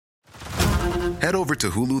Head over to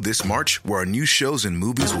Hulu this March, where our new shows and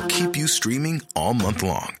movies will keep you streaming all month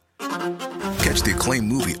long. Catch the acclaimed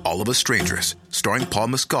movie All of Us Strangers, starring Paul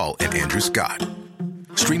Mescal and Andrew Scott.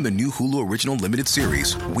 Stream the new Hulu original limited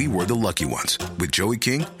series We Were the Lucky Ones with Joey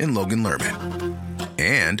King and Logan Lerman.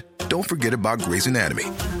 And don't forget about Grey's Anatomy.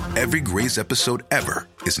 Every Grey's episode ever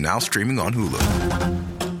is now streaming on Hulu.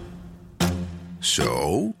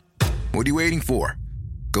 So, what are you waiting for?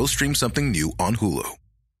 Go stream something new on Hulu.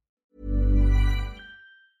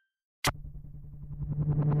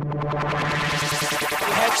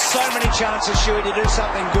 Had so many chances, Shuey, to do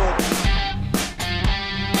something good.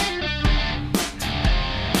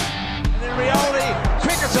 And then Rioli,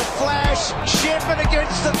 quick as a flash, Shepherd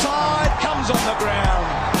against the tide, comes on the ground.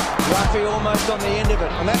 Ruffy almost on the end of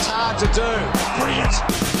it, and that's hard to do. Brilliant.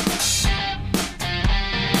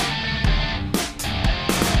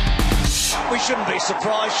 We shouldn't be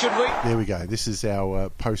surprised, should we? There we go. This is our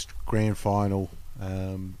post-grand final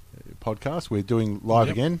podcast. We're doing live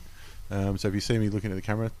again. So if you see me looking at the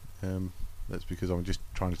camera, that's because I'm just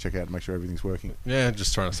trying to check out and make sure everything's working. Yeah,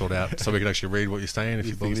 just trying to sort out so we can actually read what you're saying if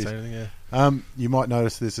you think you're saying anything. Yeah. You might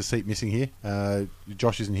notice there's a seat missing here.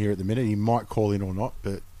 Josh isn't here at the minute. He might call in or not,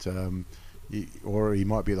 but or he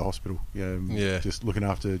might be at the hospital. Just looking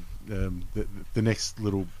after the next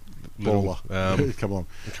little baller. Come on,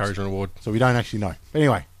 encouragement award. So we don't actually know.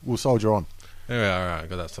 Anyway, we'll soldier on. Anyway, all right,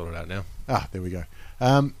 got that sorted out now. There we go.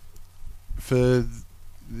 For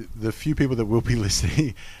the few people that will be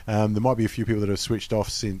listening, there might be a few people that have switched off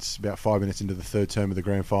since about 5 minutes into the third term of the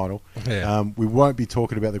grand final. Yeah. We won't be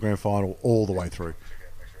talking about the grand final all the way through.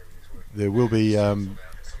 There will be...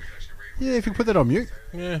 if you put that on mute.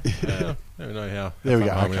 Yeah, I don't know how. There we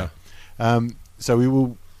go. Okay. So we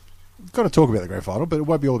will got to talk about the grand final, but it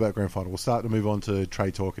won't be all about grand final. We'll start to move on to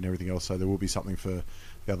trade talk and everything else, so there will be something for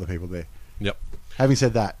the other people there. Yep. Having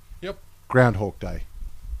said that, Groundhog Day.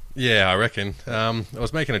 Yeah, I reckon. I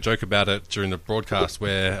was making a joke about it during the broadcast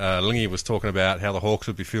where Lingy was talking about how the Hawks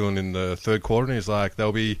would be feeling in the third quarter, and he's like,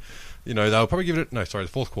 they'll probably give it... the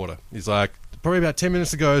fourth quarter. He's like, probably about 10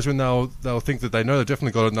 minutes ago is when they'll think that they know they've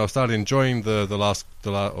definitely got it, and they'll start enjoying the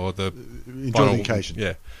final, the occasion.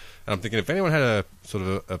 Yeah. And I'm thinking, if anyone had a sort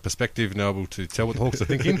of a perspective and able to tell what the Hawks are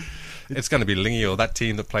thinking, it's going to be Lingy or that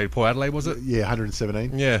team that played Port Adelaide, was it? Yeah,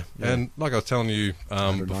 117. Yeah. And like I was telling you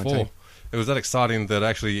before, it was that exciting that I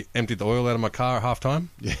actually emptied the oil out of my car at halftime.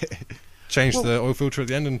 Yeah. Changed the oil filter at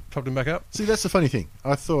the end and popped him back up. See, that's the funny thing.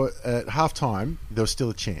 I thought at halftime there was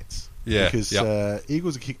still a chance. Yeah. Because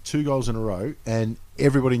Eagles had kicked 2 goals in a row, and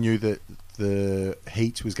everybody knew that the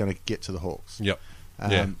Heat was going to get to the Hawks. Yep.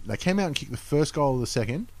 They came out and kicked the first goal of the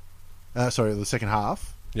second. The second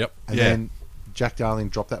half. Yep. And then Jack Darling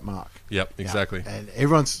dropped that mark. Yep, exactly. And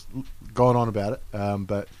everyone's gone on about it.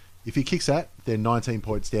 But if he kicks that, they're 19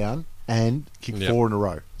 points down and kick 4 in a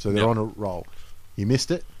row. So they're on a roll. He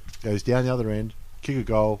missed it, goes down the other end, kick a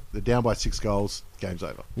goal, they're down by 6 goals, game's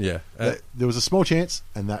over. Yeah. There was a small chance,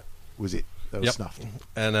 and that was it. That was snuffed.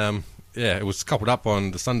 And, it was coupled up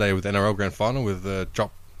on the Sunday with the NRL Grand Final with the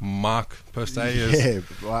drop mark per se.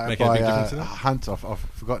 By a big difference in it. Hunt. I've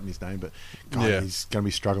forgotten his name, but God, he's going to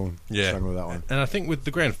be struggling with that one. And I think with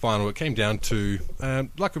the grand final, it came down to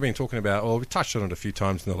like we've been talking about, or we touched on it a few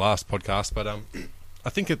times in the last podcast, but I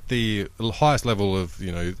think at the highest level of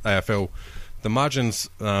AFL, the margins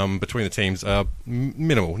between the teams are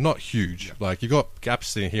minimal, not huge. Like you've got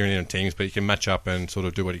gaps here and there in teams, but you can match up and sort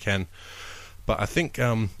of do what you can. But I think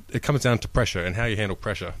it comes down to pressure and how you handle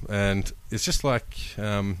pressure. And it's just like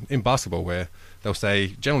in basketball where they'll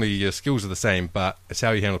say generally your skills are the same, but it's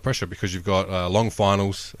how you handle pressure because you've got long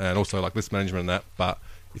finals and also like list management and that. But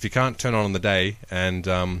if you can't turn on the day and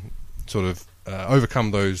sort of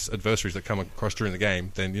overcome those adversaries that come across during the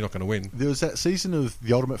game, then you're not going to win. There was that season of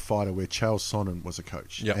The Ultimate Fighter where Charles Sonnen was a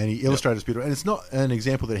coach. And he illustrated this beautiful. And it's not an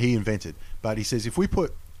example that he invented, but he says if we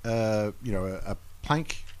put a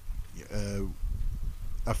plank...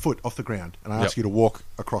 a foot off the ground and I ask you to walk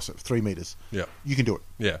across it 3 meters, you can do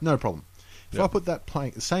it. No problem. If I put that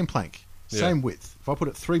plank, the same plank, same width, if I put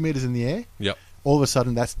it 3 meters in the air, all of a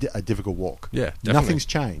sudden that's a difficult walk. Nothing's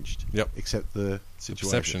changed except the situation.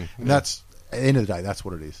 Perception. And that's, at the end of the day, that's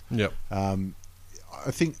what it is.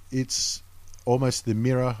 I think it's almost the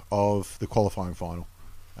mirror of the qualifying final.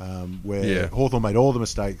 Where Hawthorn made all the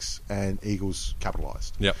mistakes and Eagles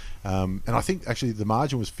capitalised. And I think actually the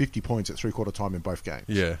margin was 50 points at 3/4 time in both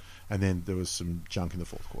games. And then there was some junk in the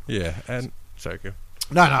fourth quarter. And sorry, go.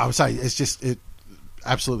 No, I'm saying it's just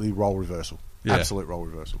absolutely role reversal. Absolute role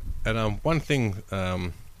reversal. And one thing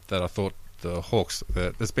that I thought the Hawks,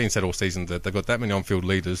 that's been said all season, that they've got that many on-field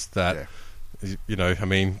leaders that I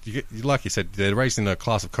mean, like you said, they're raising a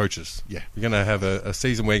class of coaches. Yeah. You're going to have a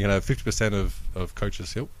season where you're going to have 50% of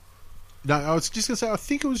coaches. Hill. No, I was just going to say, I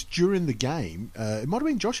think it was during the game. It might have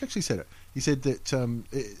been Josh actually said it. He said that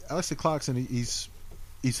Alistair Clarkson, he's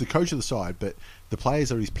the coach of the side, but the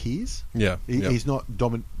players are his peers. Yeah. He's not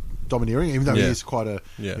domineering, even though he is quite a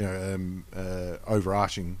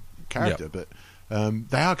overarching character. But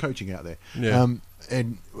they are coaching out there. Yeah.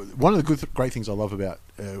 And one of the great things I love about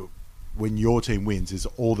when your team wins is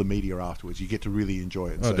all the media afterwards. You get to really enjoy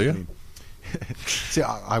it. Oh, do you? See,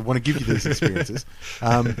 I want to give you these experiences.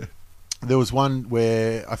 There was one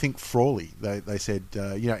where I think Frawley, they said,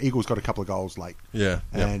 Eagles got a couple of goals late. Yeah.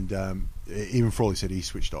 And even Frawley said he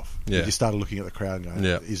switched off. Yeah. He just started looking at the crowd and going,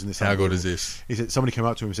 isn't this how good is this? He said, somebody came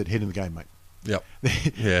up to him and said, head in the game, mate. Yep.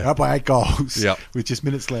 They're up by 8 goals Yep. with just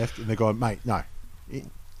minutes left, and they're going, mate, no.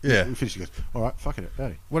 Yeah. We finished. He goes, all right, fuck it.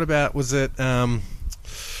 Daddy. What about, was it,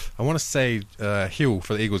 I want to say Hill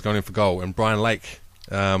for the Eagles going in for goal, and Brian Lake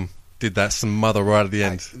did that some mother right at the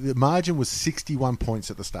end. The margin was 61 points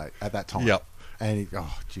at that time. Yep. And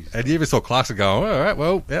Jesus. And you even saw Clarkson go, all right,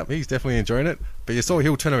 well, yeah, he's definitely enjoying it. But you saw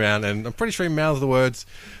Hill turn around, and I'm pretty sure he mouthed the words,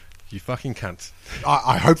 "You fucking cunt."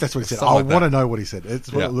 I hope that's what he said. I want to know what he said.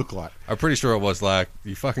 It's what it looked like. I'm pretty sure it was like,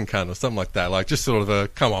 "You fucking cunt," or something like that. Like, just sort of a,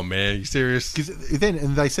 come on, man, you serious? Because then,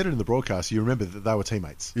 and they said it in the broadcast, you remember that they were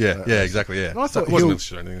teammates. Yeah, exactly, yeah. And I thought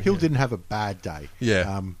Hill didn't have a bad day.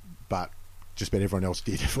 Yeah. But just about everyone else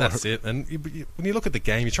did. That's it. And when you look at the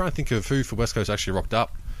game, you try and think of who for West Coast actually rocked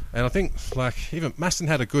up. And I think, like, even Maston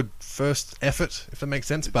had a good first effort, if that makes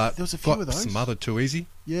sense, but there was a few of those smothered too easy.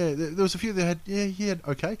 Yeah, there was a few that had, he had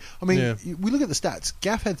okay. I mean, we look at the stats.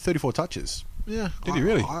 Gaff had 34 touches. Yeah. Did he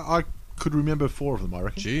really? I could remember 4 of them, I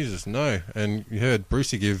reckon. Jesus, no. And you heard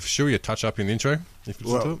Brucey give Shuey a touch-up in the intro. If you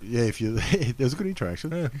listen to it. There was a good intro,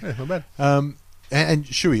 actually. Yeah, not bad. And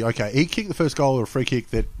Shuey, okay, he kicked the first goal or a free kick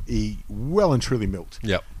that he well and truly milked.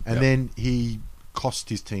 Yep. And then he cost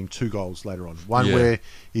his team 2 goals later on. One where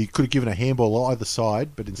he could have given a handball either side,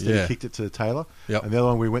 but instead he kicked it to Taylor. Yep. And the other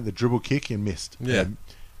one where he went the dribble kick and missed. Yeah.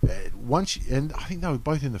 And I think they were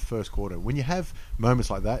both in the first quarter. When you have moments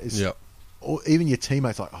like that, or even your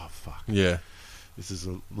teammates like, oh, fuck. Yeah. This is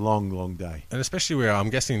a long, long day. And especially where I'm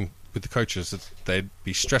guessing with the coaches, that they'd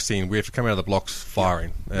be stressing, we have to come out of the blocks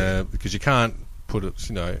firing. Because you can't put it,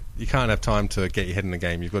 you can't have time to get your head in the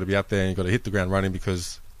game. You've got to be out there and you've got to hit the ground running,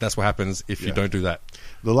 because that's what happens if you don't do that.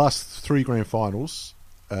 The last 3 grand finals,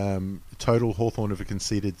 total, Hawthorn have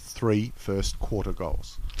conceded 3 first quarter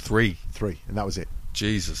goals. 3? 3, and that was it.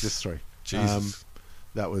 Jesus. Just 3. Jesus.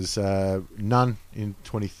 That was none in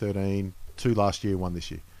 2013, 2 last year, 1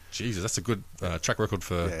 this year. Jesus, that's a good track record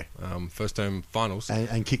for first term finals.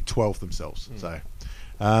 And kicked 12 themselves. So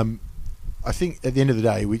I think at the end of the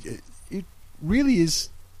day, it really is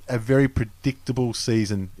a very predictable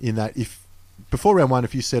season in that before round 1,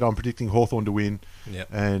 if you said I'm predicting Hawthorn to win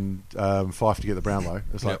and Fife to get the Brownlow,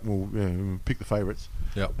 it's like, pick the favourites.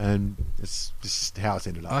 Yep. And it's just how it's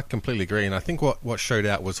ended up. I completely agree, and I think what showed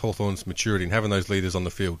out was Hawthorn's maturity and having those leaders on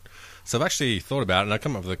the field. So I've actually thought about it, and I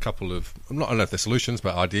come up with a couple of, I don't know if they're solutions,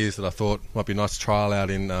 but ideas that I thought might be nice to trial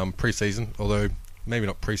out in pre-season, although maybe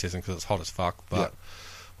not pre-season because it's hot as fuck, but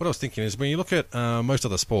what I was thinking is when you look at most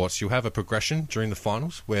other sports, you have a progression during the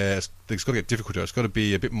finals where it's got to get difficult. It's got to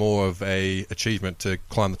be a bit more of a achievement to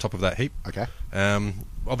climb the top of that heap. Okay.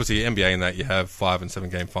 Obviously, NBA in that you have 5 and 7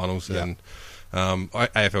 game finals, and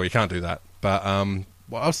AFL you can't do that. But I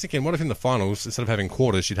was thinking, what if in the finals, instead of having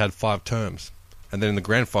quarters, you'd had 5 terms, and then in the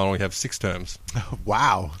grand final you have 6 terms.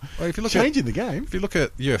 Wow! Well, if you look changing the game. If you look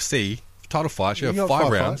at UFC title fights, you have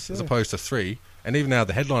 5 rounds as opposed to 3, and even now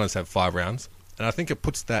the headliners have 5 rounds. And I think it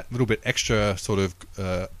puts that little bit extra sort of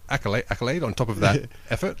accolade on top of that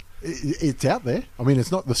effort. It's out there. I mean,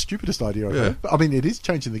 it's not the stupidest idea I've heard. But, I mean, it is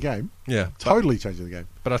changing the game. Yeah. Totally changing the game.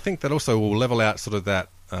 But I think that also will level out sort of that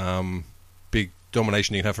big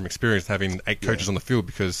domination you can have from experience having 8 coaches on the field,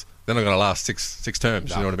 because they're not going to last six terms,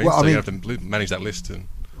 you know what I mean? Well, so you have to manage that list. And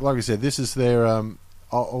like I said, this is their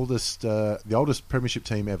oldest premiership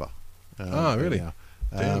team ever. Really? Now.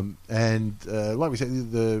 And like we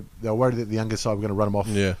said, they were worried that the younger side were going to run them off,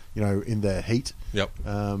 in the heat,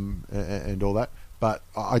 and all that. But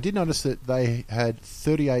I did notice that they had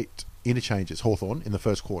 38 interchanges, Hawthorn, in the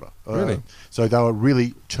first quarter. Really? So they were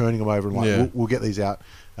really turning them over and like, we'll get these out.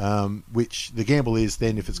 Which the gamble is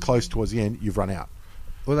then if it's close towards the end, you've run out.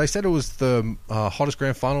 Well, they said it was the hottest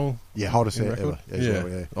grand final. Yeah, hottest ever.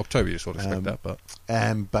 October, you sort of expect that, but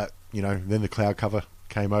but then the cloud cover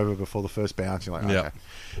came over before the first bounce. You're like, okay. Yep.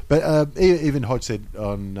 But even Hodge said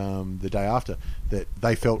on the day after that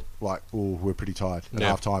they felt like, we're pretty tired at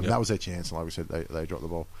half time. And that was their chance. And like we said, they dropped the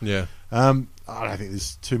ball. Yeah. I don't think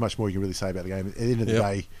there's too much more you can really say about the game. At the end of the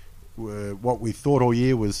day, what we thought all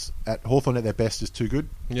year was at Hawthorn at their best is too good.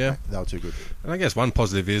 Yeah, they were too good. And I guess one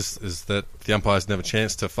positive is that the umpires didn't have a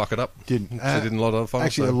chance to fuck it up. Didn't. They didn't a lot of fun.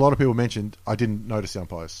 Actually, a lot of people mentioned I didn't notice the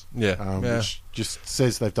umpires. Which just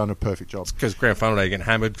says they've done a perfect job. Because grand final day, you get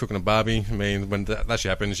hammered, cooking a barbie. I mean, when that actually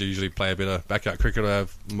happens, you usually play a bit of backyard cricket or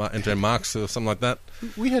have end-to-end marks or something like that.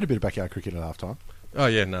 We had a bit of backyard cricket at half time. Oh,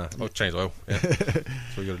 yeah, no. I'll change oil. Yeah.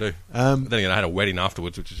 That's what you got to do. Then again, I had a wedding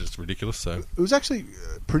afterwards, which is just ridiculous. So it was actually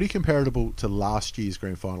pretty comparable to last year's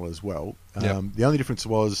grand final as well. The only difference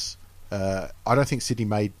was I don't think Sydney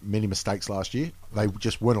made many mistakes last year. They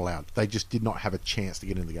just weren't allowed. They just did not have a chance to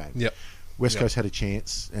get in the game. West Coast had a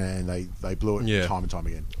chance, and they blew it time and time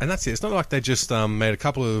again. And that's it. It's not like they just made a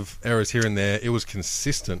couple of errors here and there. It was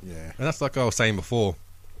consistent. And that's like I was saying before.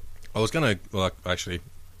 I was going to,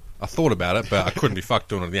 I thought about it, but I couldn't be fucked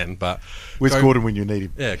doing it at the end. But where's Gordon when you need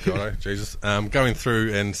him? Yeah, God, Jesus. Going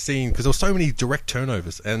through and seeing, because there were so many direct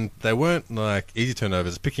turnovers, and they weren't like easy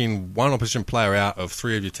turnovers. Picking one opposition player out of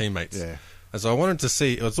three of your teammates. Yeah. And so I wanted to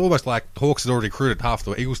see. It was almost like Hawks had already recruited half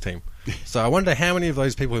the Eagles team. So I wonder how many of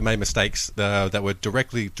those people who made mistakes that were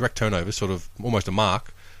direct turnovers, sort of almost a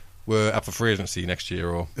mark, were up for free agency next year,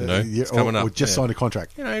 or it's coming up, or just signed a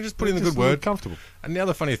contract. Just put in the good word. Comfortable. And the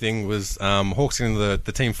other funny thing was Hawks in the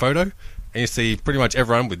team photo, and you see pretty much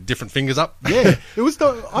everyone with different fingers up. Yeah, it was.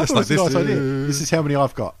 I thought it was a nice idea. This is how many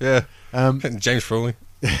I've got. Yeah, James Frawley,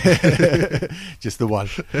 just the one.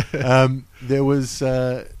 There was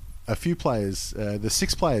a few players, the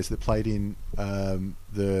 6 players that played in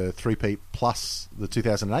the three-peat plus the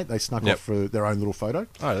 2008. They snuck off for their own little photo.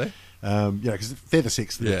 Oh, really? Because they're the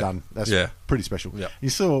 6 that have done. That's pretty special. Yep. You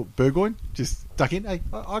saw Burgoyne just duck in. Hey,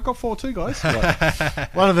 I got 4 too, guys.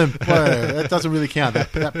 Like, one of them, that doesn't really count.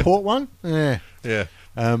 That Port one, yeah.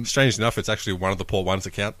 Strange enough, it's actually one of the Port ones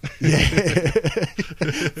that count.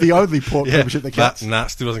 The only Port membership that counts. But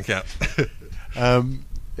still doesn't count.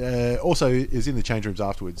 Also, is in the change rooms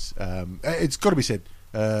afterwards. It's got to be said,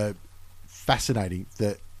 fascinating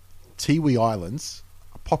that Tiwi Islands,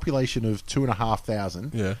 a population of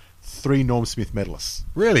 2,500. 3 Norm Smith medalists.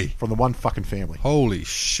 Really? From the one fucking family. Holy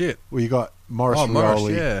shit. Well, you got Morris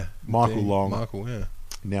Rioli, Michael Long,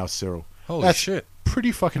 now Cyril. Holy shit.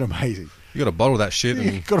 Pretty fucking amazing. You got to bottle that shit.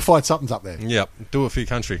 You got to find something's up there. Yep. Do it for your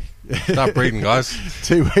country. Start breeding, guys.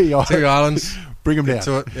 Tiwi Islands. Bring them down. Get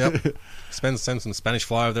to it. Yep. Send some Spanish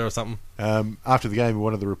fly over there or something. After the game,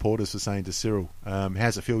 one of the reporters was saying to Cyril,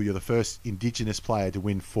 how's it feel you're the first Indigenous player to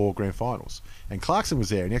win 4 grand finals? And Clarkson was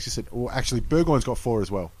there, and he actually said, well, actually, Burgoyne's got 4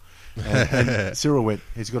 as well. And Cyril went,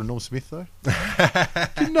 has he got a Norm Smith, though?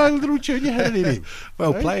 Didn't know little Junior had it in him.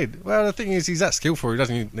 Well played. Well, the thing is, he's that skillful, he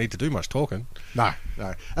doesn't need to do much talking. No.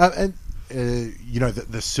 And,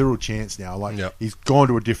 the Cyril chance now, he's gone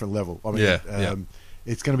to a different level. I mean,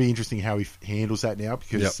 it's going to be interesting how he handles that now,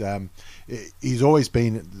 because he's always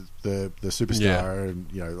been the superstar,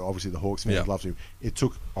 and obviously the Hawks fans love him. It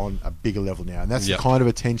took on a bigger level now, and that's the kind of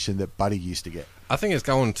attention that Buddy used to get. I think it's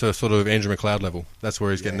going to sort of Andrew McLeod level. That's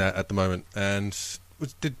where he's getting at the moment. And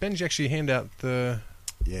did Benji actually hand out the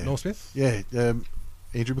Norm Smith? Yeah,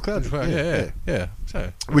 Andrew McLeod. Yeah.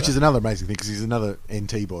 So, which is another amazing thing, because he's another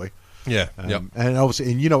NT boy. Yeah, and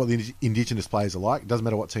obviously, and you know what the Indigenous players are like. It doesn't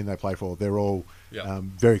matter what team they play for; they're all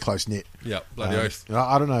very close knit. Yeah, bloody oath.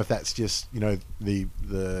 I don't know if that's just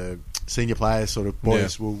the senior players sort of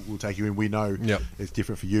boys will take you in. We know it's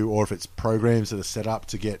different for you, or if it's programs that are set up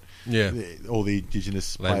to get all the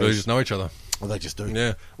Indigenous players. They just know each other. Well, they just do.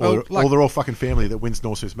 Yeah. Or they're all fucking family that wins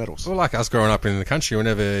North South medals. Well, like us growing up in the country,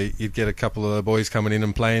 whenever you'd get a couple of boys coming in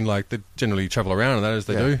and playing, like they generally travel around and that as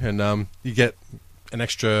they do, and you get an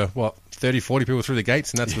extra 30, 40 people through the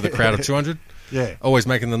gates, and that's with a crowd of 200. Yeah, always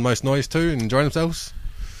making the most noise too and enjoying themselves.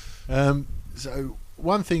 So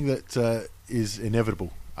one thing that is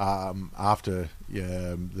inevitable after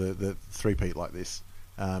the three-peat like this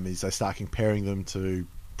is they start comparing them to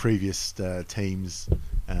previous teams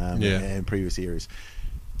and previous eras.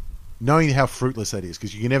 Knowing how fruitless that is,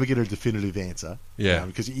 because you can never get a definitive answer. Yeah,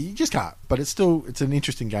 because you just can't. But it's an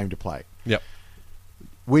interesting game to play. Yep.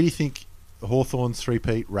 Where do you think Hawthorn's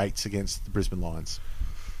three-peat rates against the Brisbane Lions?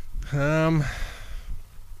 I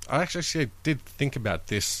actually did think about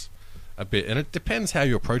this a bit, and it depends how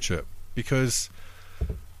you approach it, because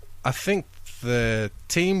I think the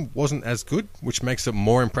team wasn't as good, which makes it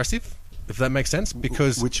more impressive, if that makes sense.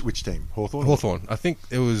 Because which team? Hawthorn? Hawthorn. I think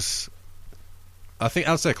it was. I think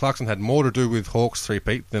Alistair Clarkson had more to do with Hawks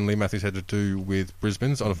three-peat than Lee Matthews had to do with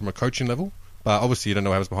Brisbane's from a coaching level. But obviously you don't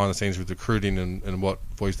know what happens behind the scenes with recruiting and what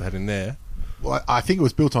voice they had in there. Well, I think it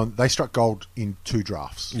was built on... They struck gold in 2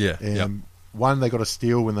 drafts. Yeah. One, they got a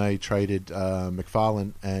steal when they traded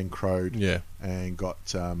McFarlane and Crode. Yeah. And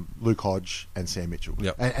got Luke Hodge and Sam Mitchell.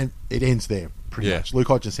 Yep. And it ends there, pretty much. Luke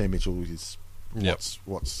Hodge and Sam Mitchell is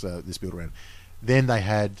what's this built around. Then they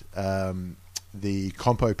had the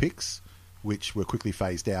compo picks, which were quickly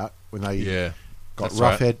phased out when they got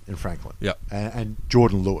Roughhead and Franklin. Yep. And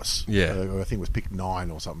Jordan Lewis. Yeah. I think was picked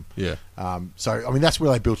 9 or something. Yeah. So, I mean, that's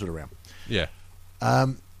where they built it around. Yeah.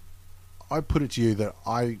 I put it to you that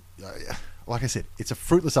like I said, it's a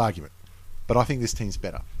fruitless argument, but I think this team's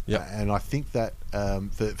better. Yep. And I think that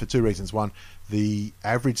for 2 reasons. One, the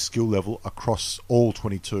average skill level across all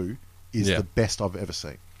 22 is the best I've ever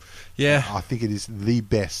seen. Yeah. I think it is the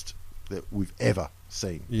best that we've ever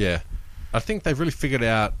seen. Yeah. I think they've really figured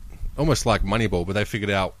out, almost like Moneyball, but they figured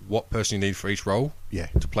out what person you need for each role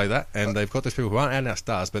to play that. And they've got those people who aren't out-and-out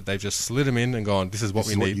stars, but they've just slid them in and gone, this is what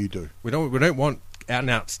we need. What you do. We don't want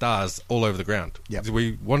out-and-out stars all over the ground. Yep.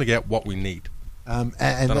 We want to get what we need. And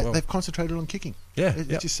they've concentrated on kicking. Yeah.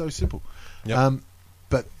 It's just so simple. Yep.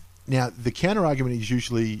 But now, the counter-argument is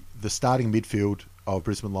usually the starting midfield of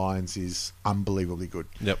Brisbane Lions is unbelievably good.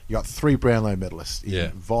 Yep. You got 3 Brownlow medalists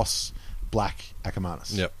in Voss, Black,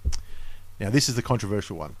 Ackermanis. Yep. Now, this is the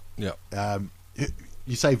controversial one. Yep.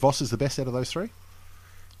 You say Voss is the best out of those 3?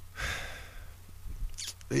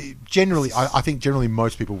 Generally, I think generally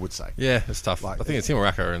most people would say. Yeah, it's tough. I think it's him or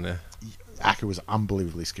Acker in there. Acker was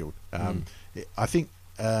unbelievably skilled. I think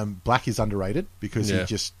Black is underrated because he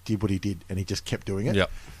just did what he did and he just kept doing it.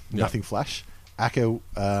 Yep. Nothing flash. Acker,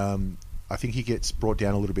 I think he gets brought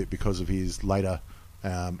down a little bit because of his later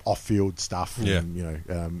off-field stuff.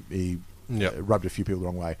 And, he rubbed a few people the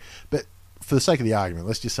wrong way. But for the sake of the argument,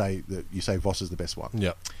 let's just say that you say Voss is the best one.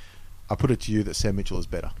 Yep. I put it to you that Sam Mitchell is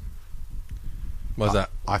better. Why's that?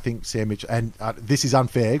 I think Sam Mitchell... And this is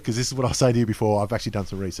unfair because this is what I'll say to you before. I've actually done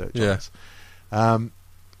some research on this.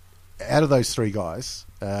 Out of those 3 guys,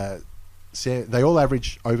 they all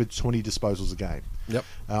average over 20 disposals a game. Yep.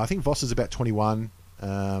 I think Voss is about 21,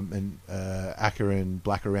 and Acker and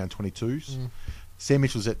Black are around 22s. Sam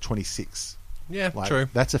Mitchell's at 26. Yeah, true.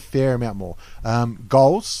 That's a fair amount more.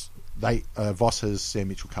 Goals, Voss has Sam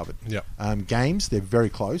Mitchell covered. Yep. Games, they're very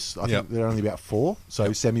close. I think they're only about 4,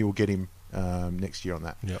 so Sammy will get him next year on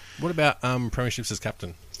that. Yep. What about premierships as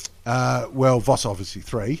captain? Well, Voss obviously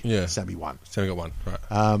 3. Yeah. Sammy 1. Sammy got 1,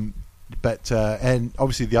 right. But and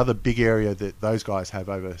obviously the other big area that those guys have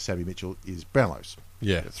over Sammy Mitchell is Brownlows.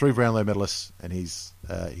 Yeah. 3 Brownlow medalists, and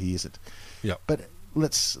he isn't. Yeah. But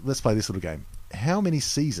let's play this little game. How many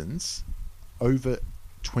seasons over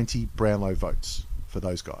 20 Brownlow votes for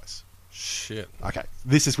those guys? Shit. Okay,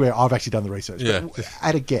 this is where I've actually done the research. Yeah. But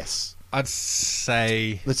at a guess, I'd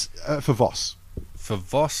say let's for Voss. For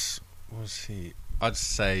Voss, what was he? I'd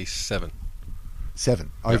say 7.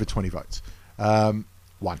 7 over 20 votes.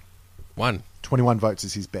 1. 21 votes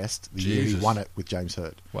is his best. The year he won it with James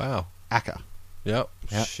Hird. Wow. Acker. Yep.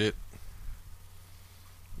 Shit.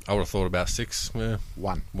 I would have thought about 6. Yeah.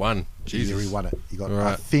 1. Jesus. The year he won it. He got,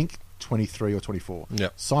 I think, 23 or 24.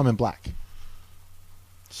 Yep. Simon Black.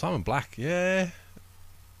 Simon Black, yeah.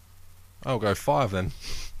 I'll go 5 then.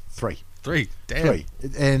 3. 3. Damn. 3.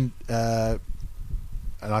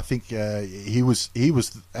 And I think he was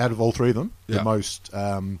out of all 3 of them the most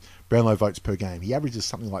Brownlow votes per game. He averages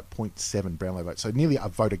something like 0.7 Brownlow votes, so nearly a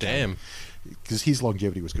vote a game. Damn. Because his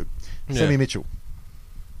longevity was good. Yeah. Sammy Mitchell.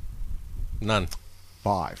 None.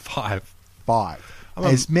 5. 5.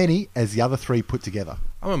 As many as the other 3 put together.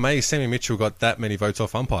 I'm amazed Sammy Mitchell got that many votes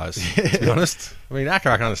off umpires, to be honest. I mean, Acker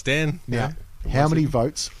I can understand. Now, how many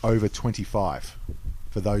votes over 25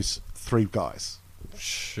 for those 3 guys?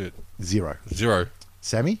 Shit. 0.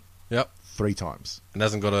 Sammy? Yep. 3 times. And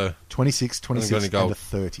hasn't got a... 26, 26, and a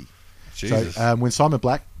 30. Jesus. So when Simon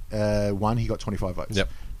Black won, he got 25 votes. Yep.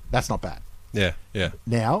 That's not bad. Yeah.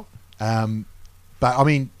 Now, but I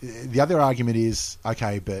mean, the other argument is,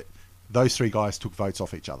 okay, but those 3 guys took votes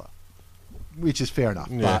off each other, which is fair enough.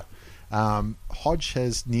 Yeah. But Hodge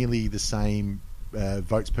has nearly the same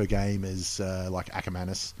votes per game as like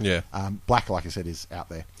Ackermanis. Yeah. Black, like I said, is out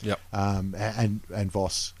there. Yep. And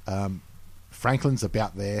Voss. Franklin's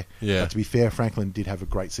about there. Yeah. But to be fair, Franklin did have a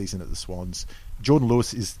great season at the Swans. Jordan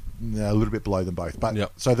Lewis is a little bit below them both.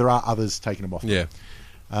 But so there are others taking them off. Yeah.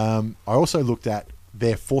 I also looked at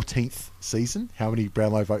their 14th season, how many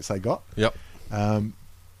Brownlow votes they got. Yep.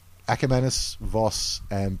 Ackermanis, Voss,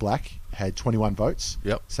 and Black had 21 votes.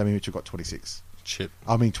 Yep. Sammy Mitchell got 26. Shit.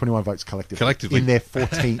 I mean, 21 votes collectively. In their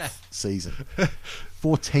 14th season.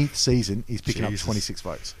 14th season, he's picking up 26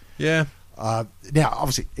 votes. Yeah. Now,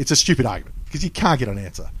 obviously, it's a stupid argument because you can't get an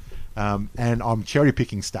answer. And I'm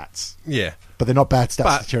cherry-picking stats. Yeah. But they're not bad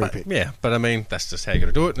stats to cherry-pick. Yeah, but I mean, that's just how you're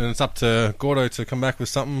going to do it. And it's up to Gordo to come back with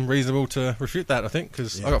something reasonable to refute that, I think,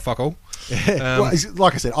 because I got fuck all. Well,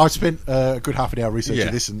 like I said, I spent a good half an hour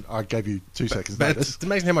researching this, and I gave you 2 seconds notice. It's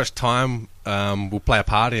amazing how much time will play a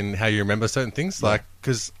part in how you remember certain things. Like,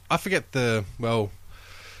 because I forget you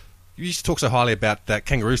used to talk so highly about that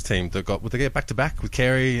Kangaroos team that would they get back-to-back with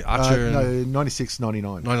Carey, Archer? No,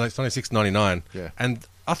 96-99. 96-99. Yeah. And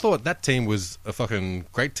I thought that team was a fucking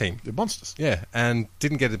great team. They're monsters. Yeah, and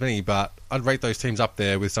didn't get as many, but I'd rate those teams up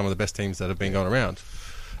there with some of the best teams that have been going around.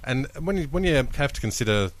 And when you have to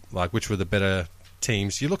consider like which were the better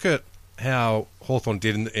teams, you look at how Hawthorn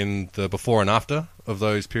did in the before and after of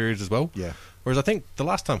those periods as well. Yeah. Whereas I think the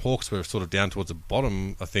last time Hawks were sort of down towards the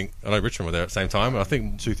bottom, I know Richmond were there at the same time. I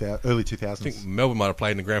think early 2000s. I think Melbourne might have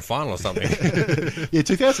played in the grand final or something. Yeah,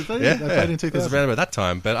 2000. They played in 2000. It was around about that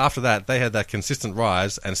time. But after that, they had that consistent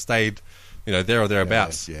rise and stayed, there or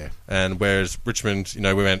thereabouts. Yeah. And whereas Richmond,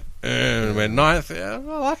 we went ninth. Yeah, I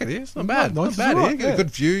like it here. It's not bad. Not bad here. Get a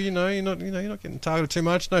good view. You're not getting targeted too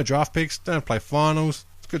much. No draft picks. Don't play finals.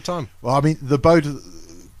 It's a good time. Well, I mean, the bow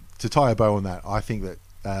to tie a bow on that, I think that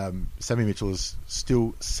Sammy Mitchell is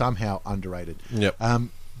still somehow underrated. Yep.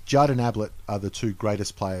 Judd and Ablett are the 2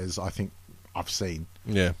 greatest players I think I've seen.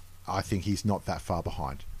 Yeah. I think he's not that far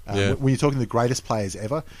behind. Yeah. When you're talking the greatest players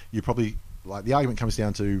ever, you probably the argument comes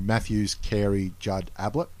down to Matthews, Carey, Judd,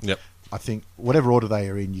 Ablett. Yep. I think whatever order they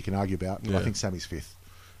are in, you can argue about. But I think Sammy's 5th.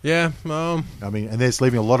 Yeah. I mean, and there's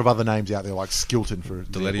leaving a lot of other names out there like Skilton for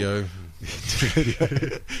Deledio.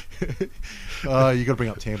 Oh, you got to bring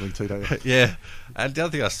up Tambling too, don't you? Yeah. And the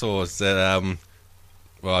other thing I saw is that, I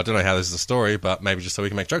don't know how this is a story, but maybe just so we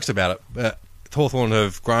can make jokes about it. But Hawthorn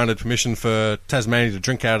have granted permission for Tasmania to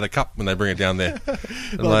drink out of the cup when they bring it down there.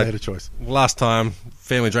 And they had a choice. Last time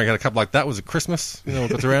family drank out of a cup like that was at Christmas. We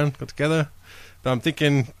got together. But I'm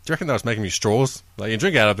thinking, do you reckon they was making me straws? Like, you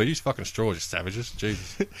drink out of it, use fucking straws, you savages.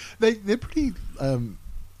 Jesus. They're pretty...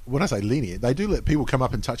 when I say lenient, they do let people come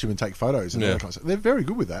up and touch them and take photos and all that kind of stuff. They're very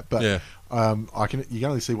good with that, but you can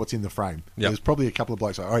only see what's in the frame. Yep. There's probably a couple of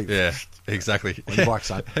blokes like, yeah, exactly. On your bike,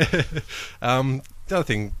 son. The other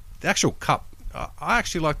thing, the actual cup, I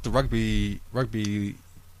actually like the rugby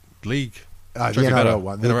league. The NRL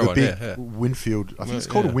one. The big yeah. Winfield. I think it's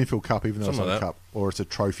called a Winfield Cup, even though it's not a cup. Or it's a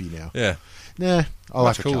trophy now. Yeah. Nah, I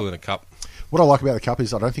like a cup. Much cooler than a cup. What I like about the cup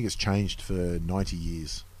is I don't think it's changed for 90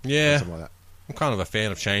 years. Yeah. Something like that. I'm kind of a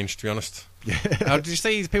fan of change, to be honest. Yeah. Did you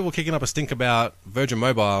see people kicking up a stink about Virgin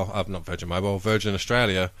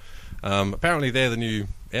Australia? Apparently they're the new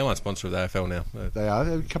airline sponsor of the AFL now. They are.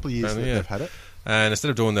 A couple of years they've had it. And instead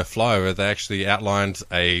of doing their flyover, they actually outlined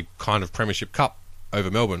a kind of premiership cup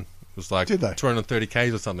over Melbourne. It was like 230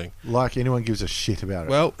 Ks or something. Like anyone gives a shit about it.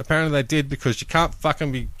 Well, apparently they did, because you can't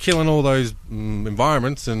fucking be killing all those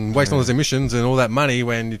environments and wasting all those emissions and all that money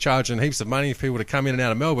when you're charging heaps of money for people to come in and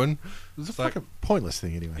out of Melbourne. It's a fucking pointless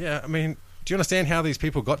thing anyway. Yeah, I mean, do you understand how these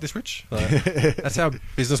people got this rich? That's how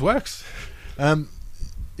business works.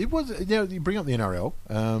 It was. You bring up the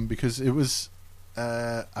NRL because it was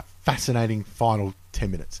a fascinating final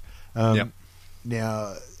 10 minutes.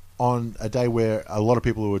 Now, on a day where a lot of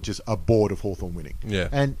people were just bored of Hawthorn winning. Yeah.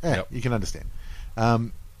 And you can understand.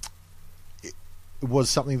 It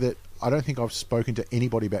was something that I don't think I've spoken to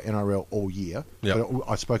anybody about NRL all year. Yep. But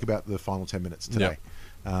I spoke about the final 10 minutes today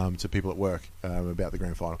to people at work about the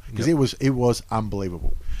grand final. Because it was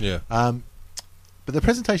unbelievable. Yeah. But the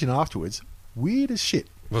presentation afterwards, weird as shit.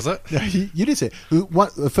 Was it? You did say it.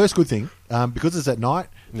 The first good thing, because it's at night,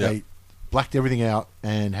 they blacked everything out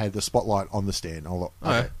and had the spotlight on the stand.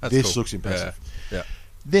 This looks impressive. Yeah.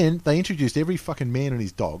 Then they introduced every fucking man and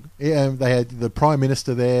his dog. They had the Prime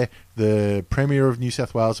Minister there, the Premier of New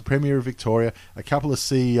South Wales, the Premier of Victoria, a couple of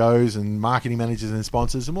CEOs and marketing managers and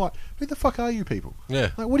sponsors. I'm like, who the fuck are you people?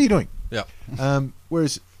 Yeah. Like, what are you doing? Yeah.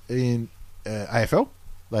 Whereas in AFL,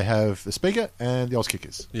 they have the Speaker and the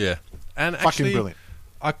Auskickers. Yeah. And fucking actually, brilliant.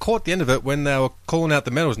 I caught the end of it when they were calling out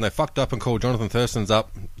the medals and they fucked up and called Jonathan Thurston's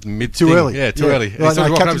up too early. Yeah, too early. Like,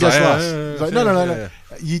 no, Captain goes last. No.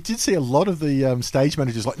 You did see a lot of the stage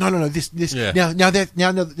managers like, no, this. Yeah. Now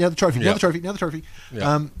the trophy. Now the trophy.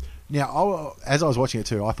 Yeah. Now, as I was watching it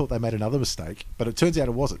too, I thought they made another mistake, but it turns out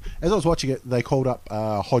it wasn't. As I was watching it, they called up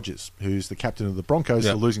Hodges, who's the captain of the Broncos,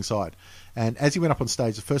 the losing side. And as he went up on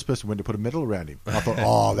stage, the first person went to put a medal around him. I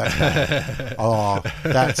thought, that's bad.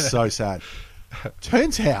 That's so sad.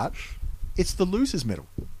 Turns out, it's the loser's medal.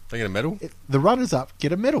 They get a medal? The runners-up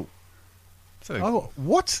get a medal. So, I thought,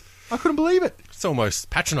 what? I couldn't believe it. It's almost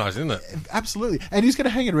patronising, isn't it? Absolutely. And he's going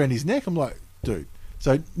to hang it around his neck. I'm like, dude.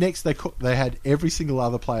 So next they had every single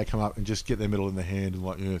other player come up and just get their medal in the hand and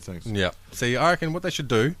like, yeah, thanks. Yeah. See, I reckon what they should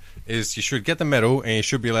do is you should get the medal and you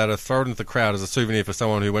should be allowed to throw it into the crowd as a souvenir for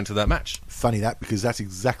someone who went to that match. Funny that, because that's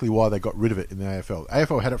exactly why they got rid of it in the AFL.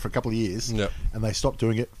 AFL had it for a couple of years, and they stopped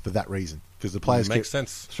doing it for that reason, because the players kept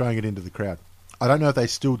throwing it into the crowd. I don't know if they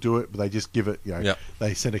still do it, but they just give it,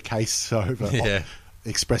 they send a case over,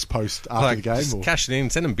 express post after the game. Just cash it in,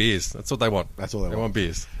 send them beers. That's what they want. That's all they want. They want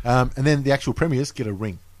beers. And then the actual premiers get a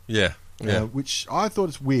ring. Yeah. Which I thought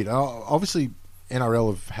is weird. Obviously, NRL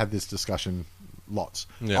have had this discussion lots.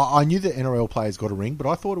 Yeah. I knew that NRL players got a ring, but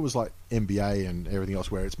I thought it was like NBA and everything else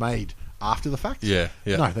where it's made after the fact. Yeah.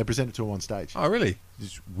 No, they present it to them on stage. Oh, really?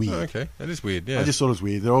 It's weird. Oh, okay. That is weird, yeah. I just thought it was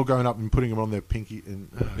weird. They're all going up and putting them on their pinky.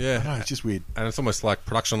 And no, it's just weird. And it's almost like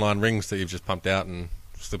production line rings that you've just pumped out and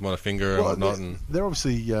slip them on a finger and whatnot. They're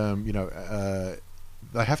obviously,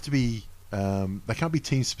 they have to be, they can't be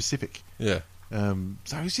team specific. Yeah.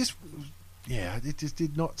 So it's just, it just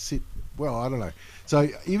did not sit well. I don't know. So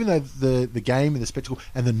even though the game and the spectacle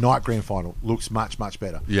and the night grand final looks much, much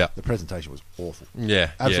better, the presentation was awful.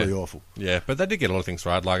 Yeah. Absolutely awful. Yeah, but they did get a lot of things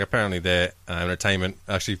right. Like, apparently their entertainment,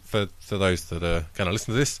 actually, for those that are going to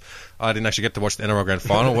listen to this, I didn't actually get to watch the NRL grand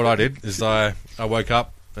final. What I did is I woke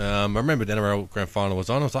up, I remember the NRL grand final was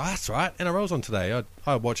on. I was like, that's right, NRL's on today.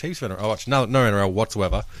 I watched heaps of NRL. I watched no NRL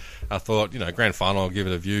whatsoever. I thought, grand final, I'll give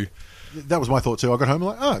it a view. That was my thought too. I got home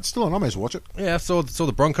and like, oh, it's still on. I may as well watch it. Yeah, I saw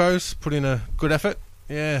the Broncos put in a good effort.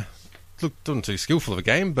 Yeah, wasn't too skillful of a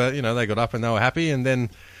game, but they got up and they were happy. And then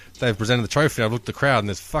they've presented the trophy. I've looked at the crowd and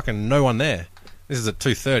there's fucking no one there. This is at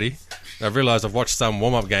 2:30. I've realised I've watched some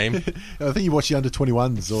warm up game. I think you watched the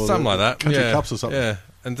under-21s or something like that, Country Cups or something. Yeah,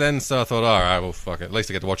 and then so I thought, all right, well, fuck it. At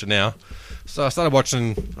least I get to watch it now. So I started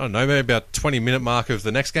watching. I don't know, maybe about 20-minute mark of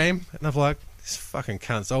the next game, and I'm like, this fucking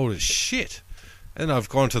cunt's old as shit. And I've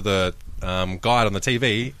gone to the guide on the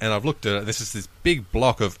TV, and I've looked at it. This is this big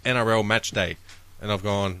block of NRL match day, and I've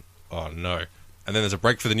gone, oh no. And then there's a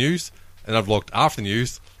break for the news, and I've looked after the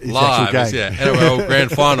news it's live. NRL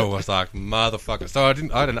grand final. I was like, motherfucker. So I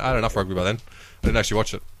had enough rugby by then. I didn't actually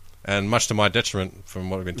watch it, and much to my detriment, from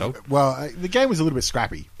what I've been told. Well, the game was a little bit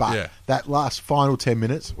scrappy, but that last final 10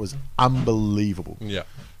 minutes was unbelievable. Yeah.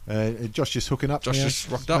 Josh just hooking up. Josh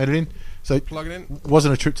just rocked up. Made it in. So plug it in.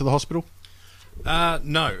 Wasn't a trip to the hospital?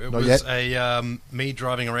 No, it was me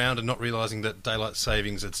driving around and not realising that daylight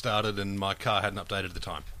savings had started and my car hadn't updated at the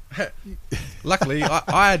time. Luckily,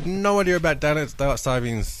 I had no idea about daylight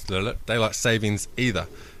savings either.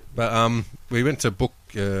 But we went to book,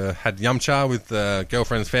 had yum cha with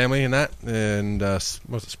girlfriend's family and that, and was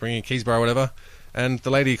it Springy, Keysborough, whatever. And the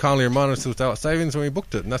lady kindly reminded us it was daylight savings when we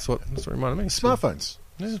booked it, and that's what reminded me. Smartphones.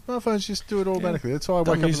 Yeah. Smartphones just do it automatically. That's why I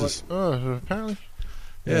wake up and like, oh, apparently.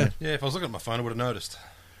 Yeah, if I was looking at my phone, I would have noticed.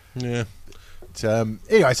 Yeah.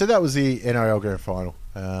 Anyway, so that was the NRL Grand Final,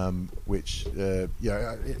 which it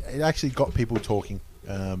actually got people talking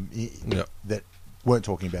that weren't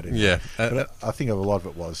talking about it. Yeah, but I think a lot of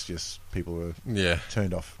it was just people were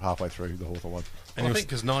turned off halfway through the Hawthorn one. And I think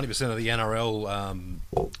because 90% of the NRL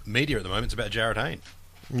media at the moment is about Jarryd Hayne.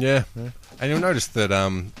 Yeah, and you'll notice that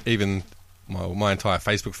even. My entire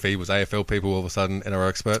Facebook feed was AFL people all of a sudden, NRL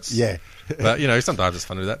experts. Yeah. But, sometimes it's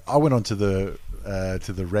fun to do that. I went on to the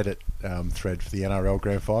Reddit thread for the NRL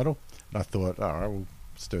Grand Final, and I thought, all right, we'll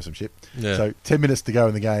stir some shit. Yeah. So 10 minutes to go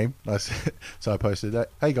in the game. So I posted,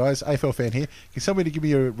 hey guys, AFL fan here. Can somebody give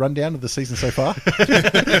me a rundown of the season so far?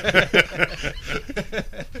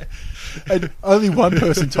 And only one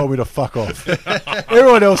person told me to fuck off.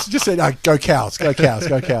 Everyone else just said, go Cows, go Cows,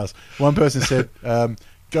 go Cows. One person said...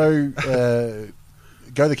 Go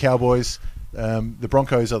the Cowboys. The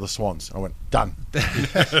Broncos are the Swans. I went, done.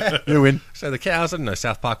 You win. So the Cows, I didn't know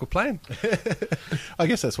South Park were playing. I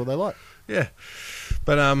guess that's what they like. Yeah.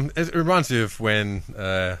 But it reminds me of when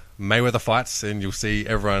Mayweather fights, and you'll see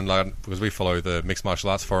everyone, because we follow the mixed martial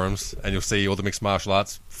arts forums, and you'll see all the mixed martial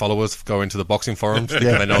arts followers go into the boxing forums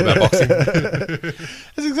because they know about boxing.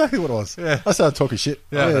 That's exactly what it was. Yeah. I started talking shit.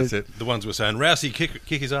 Yeah, that's it. The ones who were saying, Rousey,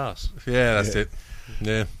 kick his ass. Yeah, that's it.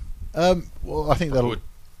 Yeah. Well, I think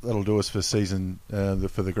that'll do us for season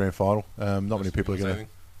for the grand final. Not many people are going to.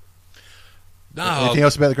 No. Anything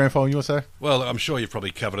else about the grand final you want to say? Well, I'm sure you've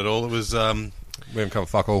probably covered it all. It was. We haven't covered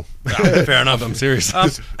fuck all. Fair enough. I'm serious.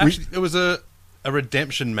 Actually, it was a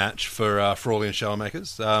redemption match for Frawley and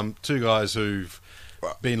Showmakers. Two guys who've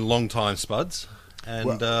been long-time spuds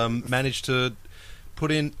and managed to put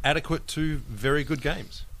in adequate to very good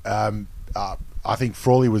games. I think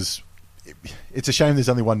Frawley was it's a shame there's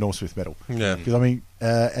only one Norm Smith medal. Yeah. Because, I mean,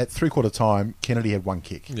 at three-quarter time, Kennedy had one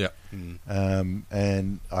kick. Yeah.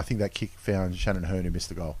 And I think that kick found Shannon Hearn, who missed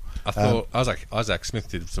the goal. I thought Isaac Smith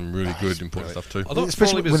did some really good, important stuff too.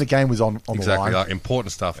 Especially when the game was on the line. Exactly, like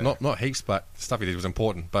important stuff. Yeah. Not heaps, but stuff he did was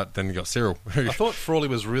important. But then you got Cyril. I thought Frawley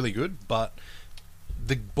was really good, but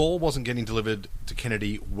the ball wasn't getting delivered to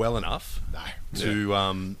Kennedy well enough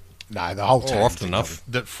No, the whole time. Often enough.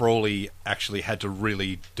 That Frawley actually had to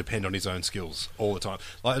really depend on his own skills all the time.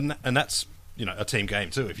 And that's, a team game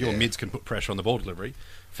too. If your mids can put pressure on the ball delivery,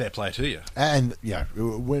 fair play to you. And,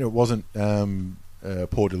 when it wasn't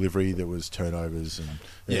poor delivery, there was turnovers, and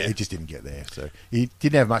it just didn't get there. So he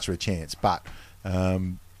didn't have much of a chance. But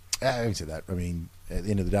having said that, I mean, at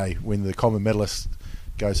the end of the day, when the common medalist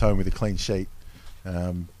goes home with a clean sheet,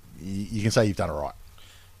 you can say you've done it right.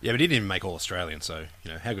 Yeah, but he didn't even make All-Australian, so,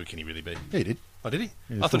 how good can he really be? Yeah, he did. Oh, did he?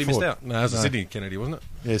 Yeah, I thought he missed out. No, it was the Sydney Kennedy, wasn't it?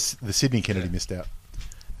 Yes, the Sydney Kennedy missed out.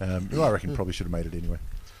 I reckon probably should have made it anyway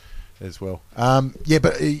as well.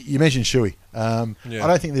 But you mentioned Shuey. I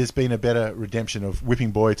don't think there's been a better redemption of whipping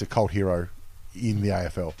boy to cult hero in the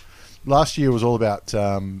AFL. Last year was all about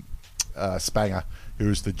Spanger, who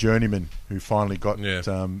was the journeyman who finally got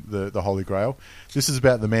the Holy Grail. This is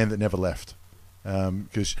about the man that never left.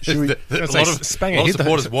 Because a lot of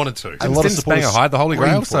supporters wanted to. And didn't Spanger hide the Holy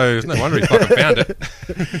Grail? So it's no wonder he fucking found it.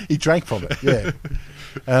 He drank from it,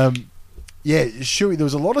 Shuey, there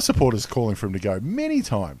was a lot of supporters calling for him to go many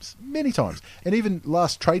times. And even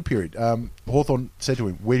last trade period, Hawthorn said to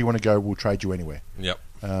him, where do you want to go? We'll trade you anywhere. Yep.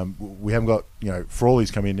 We haven't got, Frawley's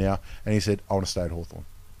come in now, and he said, I want to stay at Hawthorn.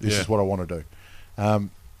 This is what I want to do.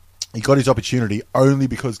 He got his opportunity only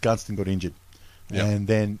because Gunston got injured. Yep. And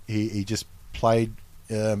then he just played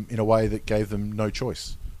in a way that gave them no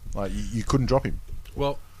choice. Like, you couldn't drop him.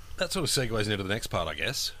 Well, that sort of segues into the next part, I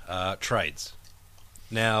guess. Trades.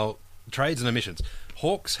 Now, trades and omissions.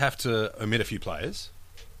 Hawks have to omit a few players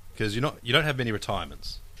because you don't have many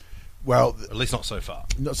retirements. Well, at least not so far.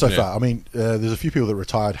 Not so far. I mean, there's a few people that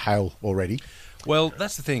retired Hale already. Well,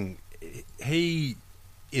 that's the thing. He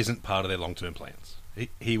isn't part of their long-term plans.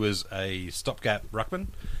 He was a stopgap ruckman,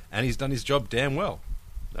 and he's done his job damn well.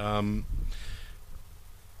 I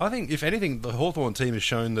think, if anything, the Hawthorn team has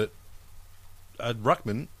shown that a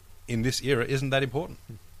ruckman in this era isn't that important.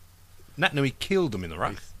 Naitanui killed them in the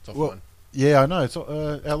ruck. Yeah, I know. It's,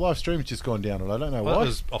 our live stream's just gone down, and I don't know why. It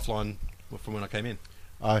was offline from when I came in.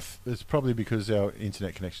 It's probably because our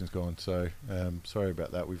internet connection's gone, so sorry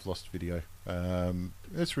about that. We've lost video.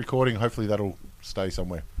 It's recording. Hopefully that'll stay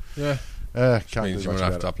somewhere. Yeah. Can't means you might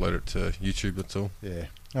have to upload it to YouTube, that's all. Yeah.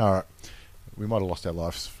 All right. We might have lost our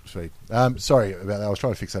live feed. Sorry about that. I was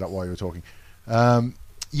trying to fix that up while you were talking. So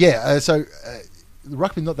the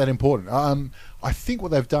ruckman not that important. I think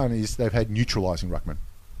what they've done is they've had neutralising ruckman.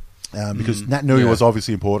 Because Naitanui was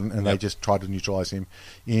obviously important, and they just tried to neutralise him.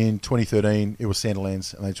 In 2013, it was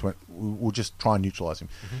Sandilands, and they just went, we'll just try and neutralise him.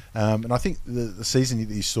 And I think the season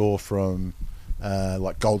that you saw from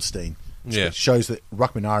like Goldstein shows that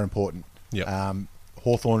ruckmen are important.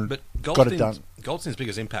 Hawthorn got it done. Goldstein's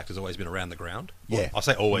biggest impact has always been around the ground. Yeah. I'll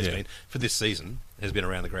say always been. For this season, has been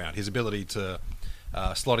around the ground. His ability to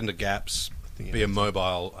slot into gaps, be a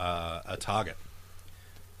mobile target.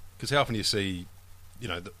 Because how often do you see,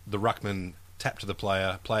 the ruckman tap to the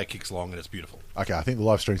player kicks long, and it's beautiful. Okay, I think the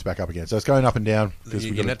live stream's back up again. So it's going up and down.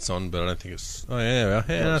 Your net's on, but I don't think it's... Oh, yeah,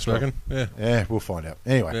 that's working. Yeah, we'll find out.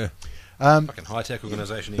 Anyway. Fucking high-tech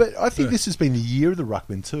organisation. But I think this has been the year of the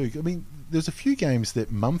ruckman too. I mean, there's a few games that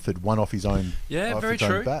Mumford won off his own very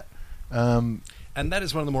true. bat. And that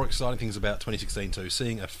is one of the more exciting things about 2016 too,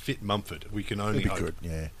 seeing a fit Mumford. We can only hope. Good,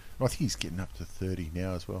 yeah. Well, I think he's getting up to 30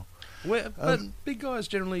 now as well. But big guys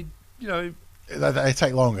generally, They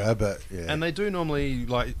take longer, but yeah. And they do normally,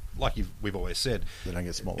 we've always said, they don't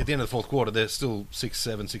get smaller. At the end of the fourth quarter, they're still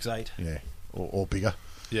 6'7", 6'8". Yeah, or bigger.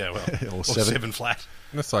 Yeah, well, or seven flat.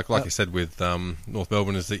 That's like you said with North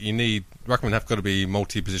Melbourne, is that you need ruckmen have got to be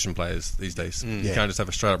multi-position players these days. You can't just have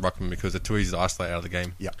a straight up ruckman because they're too easy to isolate out of the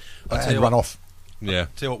game. Yeah, and run off. Yeah.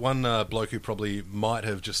 Tell you what, one bloke who probably might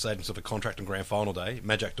have just saved himself a contract on grand final day,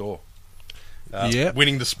 Majak Dor.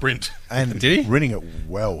 Winning the sprint. And did he? Winning it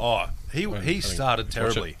well. Oh, he started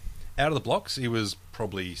terribly. Out of the blocks, he was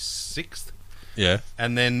probably 6th. Yeah.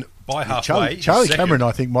 And then by halfway... Charlie Cameron,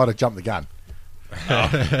 I think, might have jumped the gun.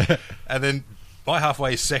 And then by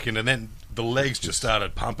halfway, 2nd, and then the legs just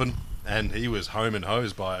started pumping, and he was home and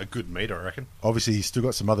hosed by a good meter, I reckon. Obviously, he's still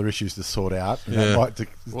got some other issues to sort out. And that might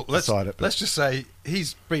decide it. Let's just say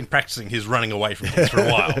he's been practicing his running away from things for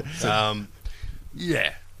a while.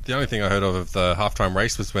 The The only thing I heard of the halftime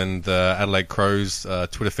race was when the Adelaide Crows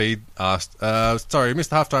Twitter feed asked, sorry, we missed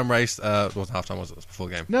the halftime race. It wasn't halftime, was it? It was before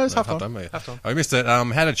the game. No, it was halftime. Yeah. Halftime. Oh, we missed it.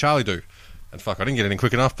 How did Charlie do? And fuck, I didn't get anything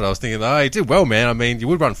quick enough, but I was thinking, he did well, man. I mean, you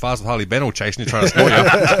would run fast with Harley Bennell chasing you, trying to score you.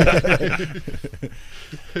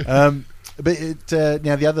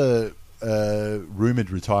 Now the other rumoured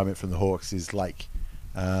retirement from the Hawks is Lake.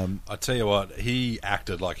 I tell you what, he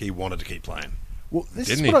acted like he wanted to keep playing. Well, this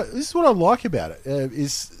is what I like about it.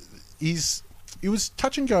 It was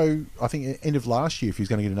touch and go. I think end of last year if he was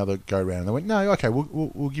going to get another go round. And they went, no, okay,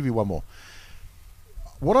 we'll give you one more.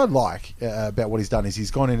 What I like about what he's done is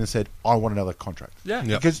he's gone in and said, I want another contract. Yeah.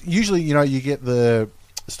 Yep. Because usually, you get the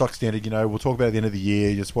stock standard, we'll talk about it at the end of the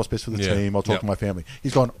year, just what's best for the team, I'll talk to my family.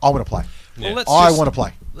 He's gone, I want to play. Well, I want to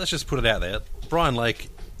play. Let's just put it out there. Brian Lake,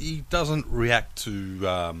 he doesn't react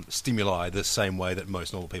to stimuli the same way that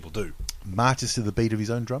most normal people do. Marches to the beat of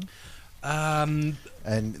his own drum. And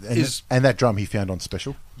that drum he found on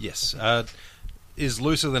Special. Yes. Is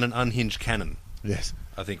looser than an unhinged cannon. Yes.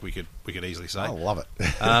 I think we could easily say. I love it.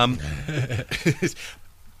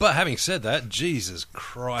 But having said that, Jesus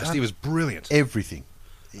Christ, he was brilliant. Everything.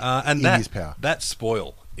 And in that, his power. That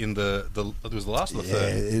spoil in it was the last or the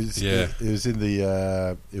third? It was in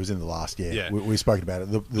the last. Yeah. We spoke about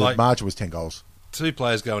it. The margin was 10 goals. 2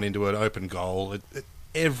 players going into an open goal.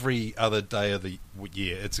 Every other day of the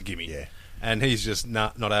year, it's a gimme. Yeah. And he's just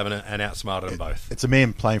not having it and outsmarted them both. It's a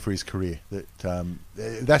man playing for his career.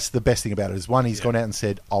 That's the best thing about it. Is one, he's gone out and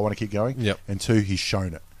said, "I want to keep going," and 2, he's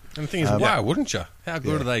shown it. And the thing is, why wouldn't you? How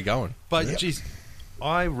good are they going? But geez,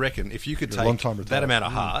 I reckon if you could take that amount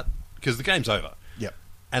of heart, because the game's over. Yep.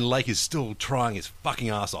 And Lake is still trying his fucking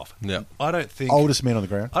ass off. Yep. I don't think oldest man on the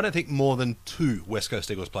ground. I don't think more than 2 West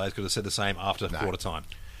Coast Eagles players could have said the same after quarter time.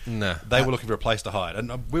 No. They were looking for a place to hide.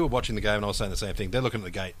 And we were watching the game and I was saying the same thing. They're looking at the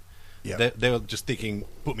gate. Yep. They were just thinking,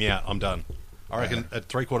 put me out, I'm done. I reckon at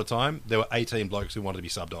 3/4 time, there were 18 blokes who wanted to be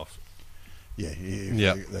subbed off. Yeah.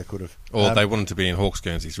 They could have. Or they wanted to be in Hawks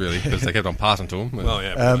Guernseys, really, because they kept on passing to him. Well,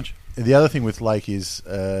 yeah, pretty much. The other thing with Lake is,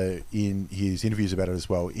 in his interviews about it as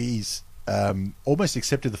well, he's almost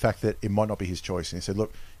accepted the fact that it might not be his choice. And he said,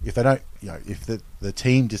 look, if they don't, if the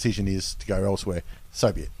team decision is to go elsewhere,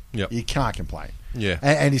 so be it. Yep. You can't complain. Yeah.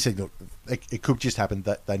 And he said, look, it could just happen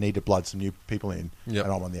that they need to blood some new people in, and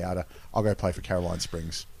I'm on the outer. I'll go play for Caroline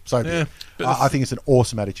Springs. So be it. I think it's an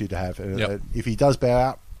awesome attitude to have. If he does bow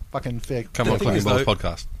out, fucking fair. Come on, Clicking Balls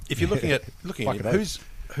podcast. If you're looking at him,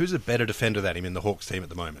 who's a better defender than him in the Hawks team at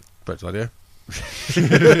the moment? Brett's idea.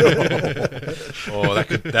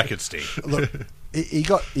 That could sting. Look, he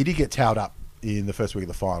did get towed up in the first week of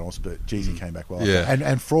the finals, but he came back well. Yeah.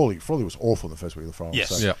 And Frawley was awful in the first week of the finals. Yes.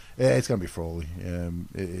 So, it's going to be Frawley.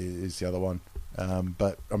 Is the other one.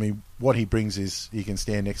 But I mean, what he brings is he can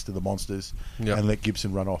stand next to the monsters and let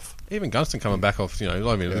Gibson run off. Even Gunston coming back off, not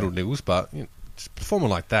even little niggles, but just performing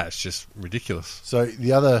like that, it's just ridiculous. So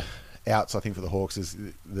the other outs, I think, for the Hawks is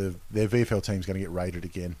their VFL team's going to get raided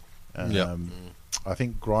again. I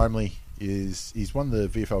think Grimley he's won the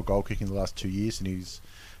VFL goal kick in the last 2 years, and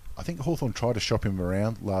I think Hawthorn tried to shop him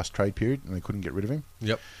around last trade period, and they couldn't get rid of him.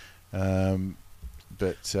 Yep. The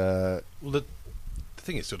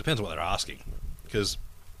thing is, it depends on what they're asking, because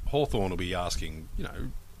Hawthorn will be asking,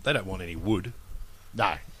 they don't want any wood.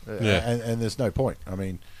 No. And there's no point. I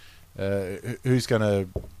mean, who's going to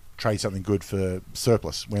trade something good for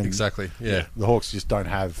surplus when exactly? Yeah. The Hawks just don't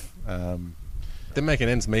have. They're making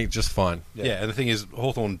ends meet just fine. Yeah, and the thing is,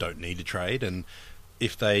 Hawthorn don't need to trade, and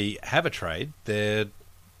if they have a trade, there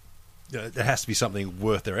has to be something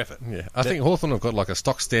worth their effort. Yeah, I think Hawthorn have got like a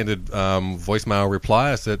stock standard voicemail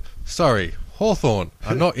reply. I said, "Sorry, Hawthorn,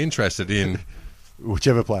 I'm not interested in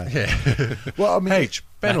whichever player." Yeah. Well, I mean, H.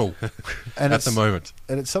 Bennell at the moment,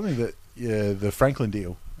 and it's something that the Franklin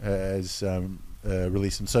deal has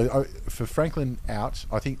released. And so for Franklin out,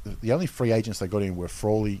 I think the only free agents they got in were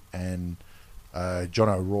Frawley and John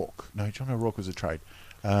O'Rourke. No, John O'Rourke was a trade.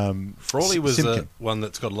 Frawley was the one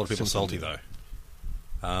that's got a lot of people salty, though.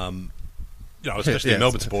 Especially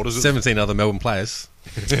Melbourne supporters. 17 other Melbourne players.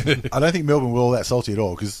 I don't think Melbourne were all that salty at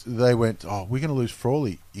all, because they went, we're going to lose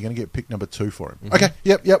Frawley. You're going to get pick number 2 for him. Mm-hmm. Okay,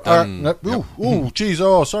 yep. All right. Nope. Ooh, geez.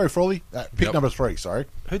 Oh, sorry, Frawley. Pick number 3, sorry.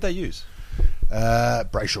 Who'd they use?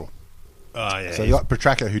 Brayshaw. Oh, yeah. So you got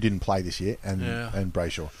Petraka, who didn't play this year, and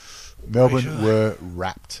Brayshaw. Melbourne were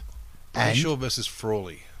wrapped. Brayshaw versus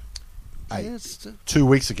Frawley. 2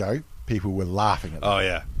 weeks ago, people were laughing at them. Oh,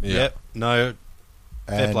 yeah. Yep. No.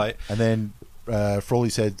 Fair play. And then Frawley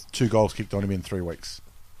said 2 goals kicked on him in 3 weeks.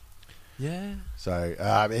 Yeah. So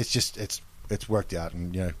it's worked out,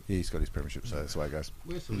 and he's got his premiership, so that's the way it goes.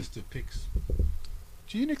 Where's the list of picks?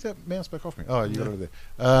 Did you nick that mouse back off me? Oh, you got it over there.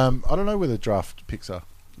 I don't know where the draft picks are.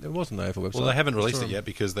 It wasn't the AFL website. Well, they haven't released it yet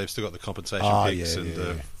because they've still got the compensation picks and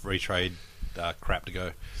the free trade crap to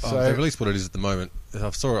go. So they released what it is at the moment. I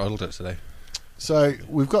saw it. I looked at it today. So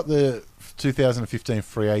we've got the 2015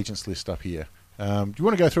 free agents list up here. Do you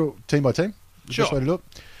want to go through it team by team? Sure. Best way to do it?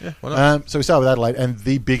 Yeah, why not? So we start with Adelaide, and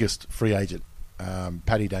the biggest free agent,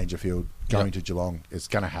 Paddy Dangerfield, going to Geelong. It's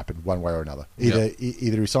going to happen one way or another. Either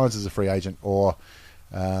he signs as a free agent, or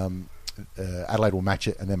Adelaide will match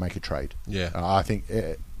it and then make a trade. Yeah, I think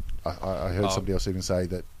I heard somebody else even say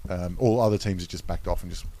that all other teams have just backed off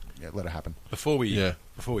and just let it happen. Before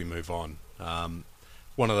we move on,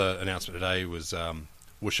 one of the announcements today was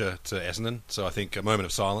Woosha to Essendon. So I think a moment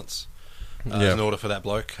of silence is in order for that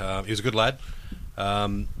bloke. He was a good lad.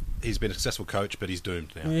 He's been a successful coach, but he's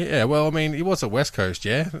doomed now. Yeah, well, I mean, he was at West Coast,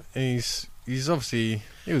 He's obviously...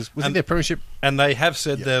 Was he their premiership? And they have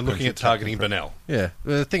said they're looking at targeting Burnell. Yeah.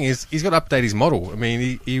 The thing is, he's got to update his model. I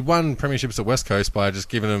mean, he won premierships at West Coast by just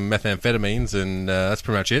giving them methamphetamines, and that's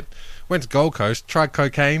pretty much it. Went to Gold Coast, tried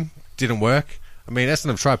cocaine, didn't work. I mean, Essendon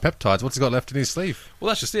have tried peptides. What's he got left in his sleeve? Well,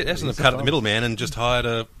 that's just it. Essendon have cut out the middleman and just hired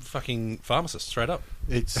a fucking pharmacist straight up.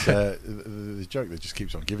 It's the joke that just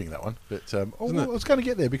keeps on giving that one. But I was going to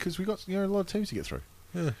get there because we got a lot of teams to get through.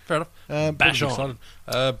 Yeah, fair enough. Bash on.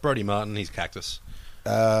 Brodie Martin, he's Cactus.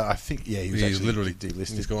 I think, he's literally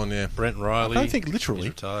delisted. He's gone, Brent Riley. I don't think literally. He's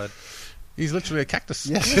retired. He's literally a cactus.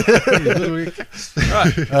 Yes. He's literally a cactus.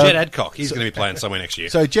 Right. Jed Adcock, he's going to be playing somewhere next year.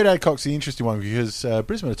 So Jed Adcock's the interesting one because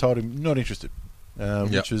Brisbane had told him not interested,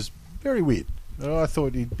 which was very weird. I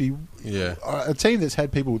thought he'd be a team that's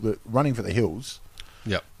had people running for the hills.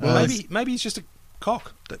 Yep. Well, maybe he's just a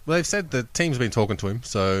cock. Well, they've said the team's been talking to him,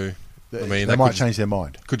 so I mean they might change their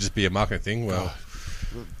mind. Could just be a marketing thing. Well,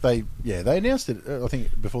 they announced it. I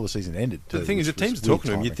think before the season ended. The thing is, if teams are talking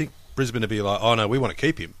to him, you'd think Brisbane would be like, "Oh no, we want to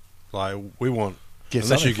keep him. Like we want."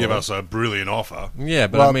 Unless you give us a brilliant offer. Yeah,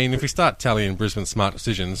 but I mean, if we start tallying Brisbane's smart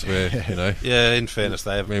decisions, where yeah, in fairness,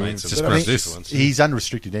 they have made some ones. He's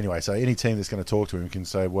unrestricted anyway, so any team that's going to talk to him can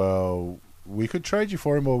say, "Well, we could trade you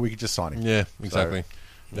for him, or we could just sign him." Yeah, exactly.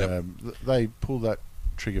 So, they pull that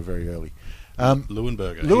trigger very early.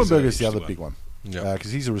 Leuenberger is the other big one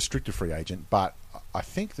because he's a restricted free agent. But I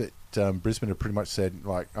think that Brisbane have pretty much said,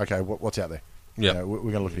 like, okay, what's out there? Yeah, we're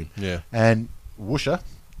going to look at him. Yeah, and Woosha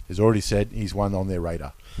has already said he's one on their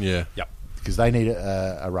radar. Yeah. Yep. Because they need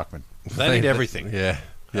a ruckman. They need everything. Yeah.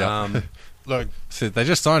 Look, so they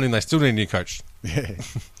just signed him. They still need a new coach. Yeah.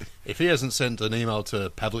 If he hasn't sent an email to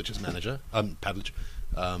Pavlich's manager, Leuenberger's?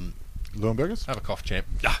 Have a cough, champ.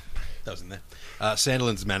 That was in there.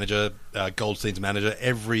 Sandilands manager, Goldstein's manager,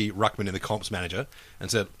 every ruckman in the comp's manager,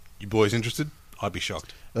 and said, "You boys interested?" I'd be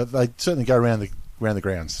shocked. They certainly go around the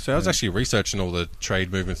grounds. So I was actually researching all the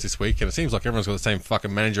trade movements this week, and it seems like everyone's got the same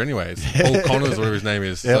fucking manager anyway. It's Paul Connors, whatever his name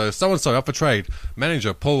is. Yep. So someone up for trade.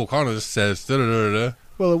 Manager Paul Connors says, da-da-da-da-da.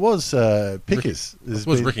 Well, it was Pickers. It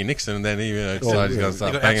was Ricky Nixon, and then he decided he's going to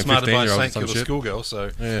start banging 15-year-olds and some shit. Schoolgirl, so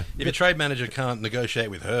if your trade manager can't negotiate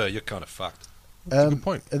with her, you're kind of fucked. That's a good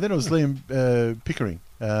point. And then it was Liam Pickering,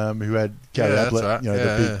 who had Gary Ablett, right.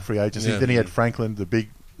 the big free agency. Then he had Franklin, the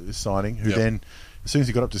big signing, who then, as soon as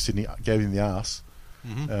he got up to Sydney, gave him the arse.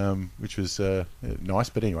 Mm-hmm. Which was nice,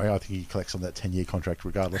 but anyway, I think he collects on that 10-year contract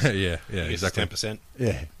regardless. yeah, exactly. 10%.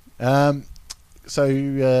 Yeah. So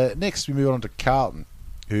next we move on to Carlton,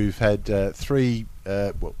 who've had two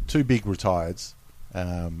big retireds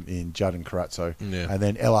in Judd and Carazzo, and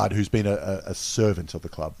then Ellard, who's been a servant of the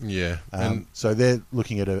club. Yeah. So they're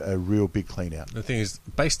looking at a real big clean-out. The thing is,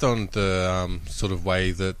 based on the sort of way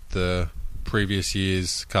that the previous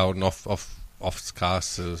years Carlton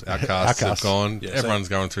outcasts have gone. Yeah, everyone's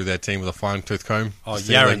going through their team with a fine-tooth comb. Oh,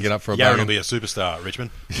 Yaron get up for a Yaron will be a superstar at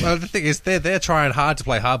Richmond. Well, the thing is, they're trying hard to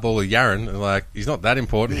play hardball with Yaron. And, like, he's not that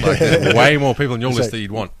important. Like, there's way more people on your list that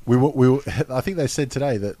you'd want. I think they said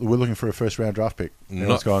today that we're looking for a first-round draft pick.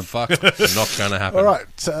 Not going to happen. All right,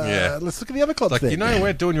 let's look at the other clubs. Like, then.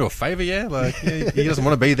 We're doing you a favour, yeah. Like, he doesn't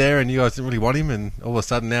want to be there, and you guys didn't really want him, and all of a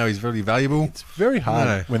sudden now he's really valuable. It's very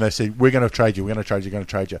hard when they say we're going to trade you, we're going to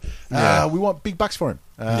trade you. We want big bucks for him.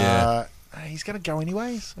 He's going to go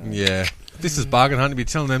anyway. So. Yeah. This is bargain hunt to be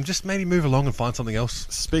telling them, just maybe move along and find something else.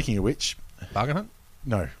 Speaking of which... Bargain hunt?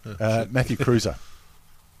 No. Matthew Cruiser,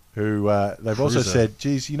 who they've also said,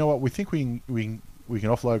 geez, you know what, we think we can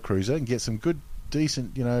offload Cruiser and get some good,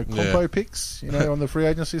 decent, combo picks, on the free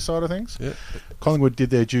agency side of things. Yeah. Collingwood did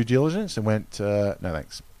their due diligence and went, no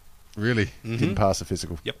thanks. Really? Mm-hmm. Didn't pass the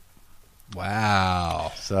physical. Yep.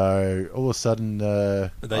 Wow. So all of a sudden...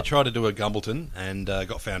 they tried to do a Gumbleton and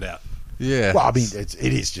got found out. Yeah. Well, I mean, it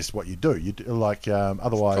is just what you do. You do, like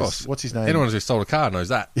otherwise, what's his name? Anyone who's sold a car knows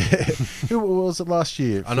that. Who was it last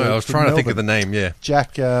year? I know. I was trying to think of the name. Yeah,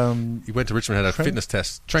 Jack. He went to Richmond, had a fitness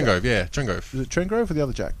test. Trengrove, Trengrove. Was it Trengrove or the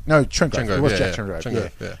other Jack? No, Trengrove. It was Jack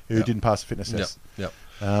Trengrove. Yeah. Who didn't pass the fitness test. Yep.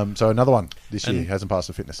 So another one this year hasn't passed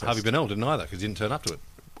the fitness test. Harvey Bennell didn't either because he didn't turn up to it.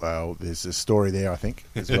 Well, there's a story there, I think,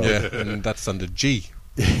 as well. Yeah, and that's under G.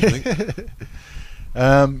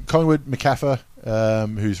 Collingwood, McCaffer,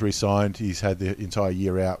 who's re-signed. He's had the entire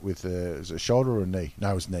year out with is it a shoulder or a knee?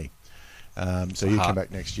 No, it was knee. So he'll come back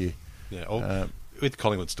next year. Yeah, with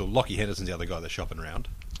Collingwood still, Lockie Henderson's the other guy they're shopping around.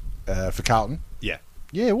 For Carlton? Yeah.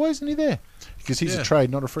 Yeah, why isn't he there? Because he's a trade,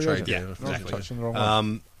 not a free agent. Yeah, exactly. Touching the wrong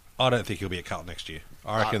way. I don't think he'll be at Carlton next year.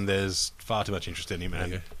 I reckon there's far too much interest in him,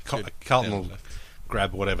 and Carlton will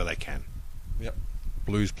grab whatever they can. Yep.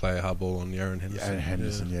 Blues play a hard ball on Aaron Henderson. Aaron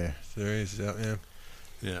Henderson, yeah. Series out,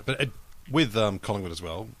 Yeah, but with Collingwood as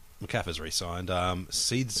well, McCaffer's re-signed.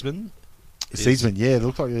 Seedsman, yeah, it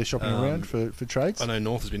looks like they're shopping around for trades. I know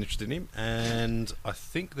North has been interested in him, and I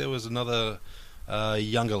think there was another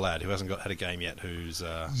younger lad who hasn't had a game yet who's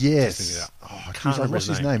testing it out. I can't remember what's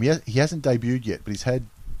his name. He hasn't debuted yet, but he's had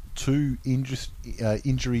 2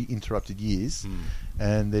 injury-interrupted years,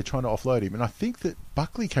 and they're trying to offload him. And I think that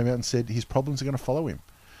Buckley came out and said his problems are going to follow him.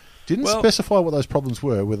 Didn't specify what those problems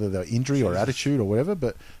were, whether they're injury or attitude or whatever,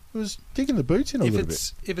 but it was digging the boots in a little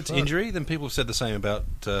bit. If it's injury, then people have said the same about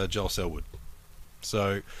Joel Selwood.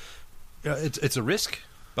 So it's a risk,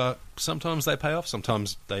 but sometimes they pay off,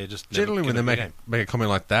 sometimes they just generally when they make a comment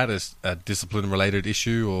like that as a discipline-related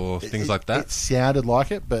issue or things like that. It sounded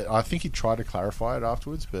like it, but I think he tried to clarify it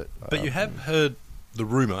afterwards. But you have heard the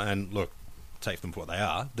rumour, and look, take them for what they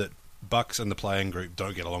are, that Bucks and the playing group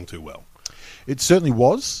don't get along too well. It certainly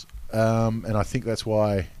was, and I think that's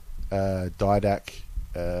why Didac,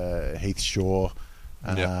 Heath Shaw,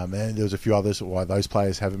 and there was a few others why those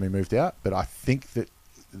players haven't been moved out. But I think that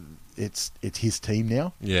it's his team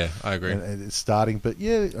now. Yeah, I agree. And it's starting, but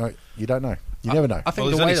you don't know. You never know. I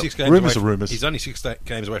think rumours are rumours. He's only 6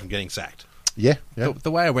 games away from getting sacked. Yeah.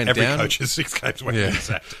 The way I went down... Every coach is 6 games away from getting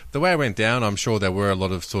sacked. The way I went down, I'm sure there were a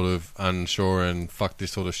lot of sort of unsure and fuck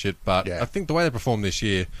this sort of shit, but I think the way they performed this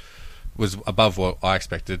year was above what I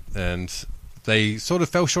expected, and they sort of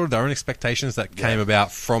fell short of their own expectations that came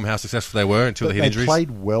about from how successful they were until they hit injuries. They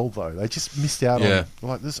played well, though. They just missed out on...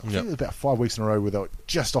 Like this. I think it was about 5 weeks in a row where they were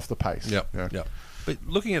just off the pace. Yep. But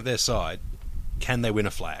looking at their side, can they win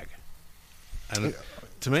a flag? And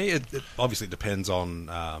to me, it obviously depends on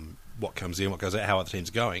what comes in, what goes out, how other teams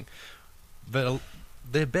are going. But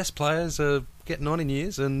their best players are getting on in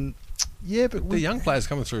years, and but the young players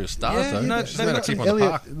coming through as stars, though. No, they've got keep on the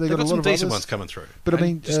park. They've got some decent ones coming through. But I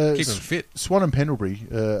mean, just keep them fit. Swan and Pendlebury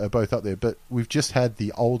are both up there, but we've just had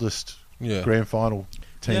the oldest grand final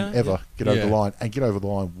team ever get over the line, and get over the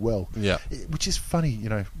line well. Yeah, which is funny,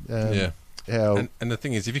 And the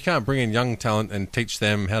thing is, if you can't bring in young talent and teach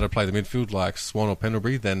them how to play the midfield like Swan or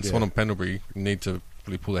Pendlebury, then Swan and Pendlebury need to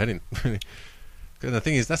really pull their head in. And the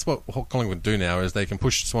thing is, that's what Collingwood do now, is they can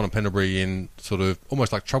push Swan and Pendlebury in sort of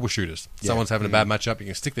almost like troubleshooters. Someone's having a bad matchup, you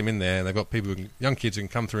can stick them in there, and they've got people, young kids who can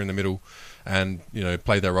come through in the middle and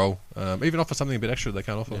play their role. Even offer something a bit extra they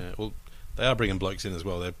can't offer. Yeah, well, they are bringing blokes in as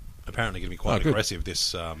well. They're apparently going to be quite aggressive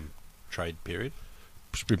this trade period.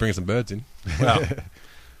 Should be bringing some birds in. Well,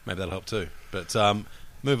 maybe that'll help too. But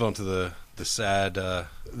move on to the sad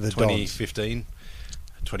 2015.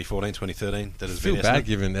 2014, 2013. That has I feel been bad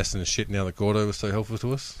giving Essendon shit now that Gordo was so helpful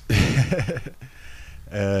to us.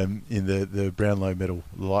 In the Brownlow medal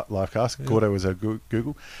live cast, Gordo was a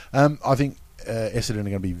Google. I think Essendon are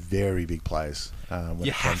going to be very big players.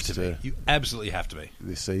 You have to be. You absolutely have to be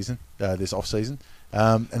this season, this off season.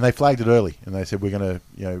 And they flagged it early, and they said we're going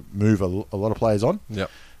to move a lot of players on.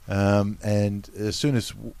 Yep. And as soon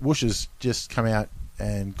as Woosh has just come out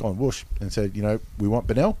and gone whoosh and said, we want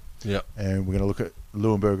Bennell. Yep. And we're going to look at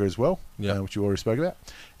Leuenberger as well, which you already spoke about.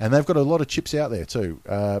 And they've got a lot of chips out there too.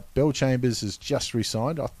 Bell Chambers has just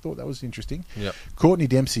re-signed. I thought that was interesting. Yep. Courtney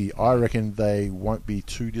Dempsey, I reckon they won't be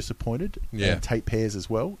too disappointed. And Tate Pears as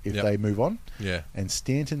well if they move on. Yeah. And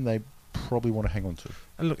Stanton, they probably want to hang on to.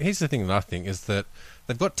 And look, here's the thing that I think is that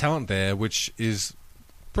they've got talent there which is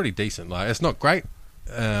pretty decent. Like, it's not great,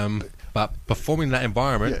 but performing in that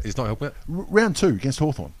environment is not helping it. Round 2 against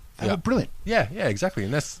Hawthorn. They were brilliant. Yeah, exactly.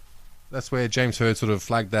 And that's where James Hird sort of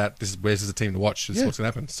flagged that this is a team to watch. This is what's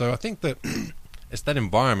going to happen. So I think that it's that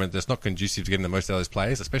environment that's not conducive to getting the most out of those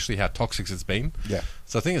players, especially how toxic it's been. Yeah.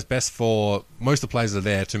 So I think it's best for most of the players that are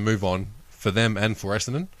there to move on for them and for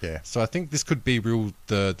Essendon. Yeah. So I think this could be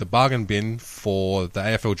the bargain bin for the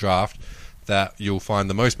AFL draft that you'll find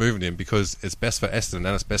the most movement in, because it's best for Essendon and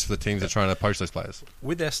it's best for the teams that are trying to poach those players.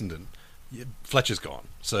 With Essendon, Fletcher's gone,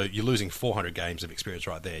 so you're losing 400 games of experience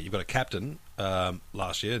right there. You've got a captain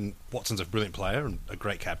last year, and Watson's a brilliant player and a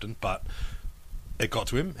great captain, but it got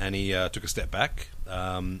to him and he took a step back.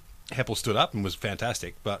 Heppel stood up and was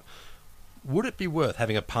fantastic, but would it be worth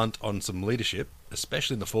having a punt on some leadership,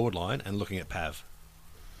 especially in the forward line, and looking at Pav?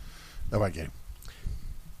 They won't get him.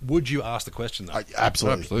 Would you ask the question, though?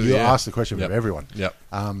 Absolutely. You ask the question of everyone. Yep.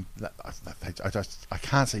 I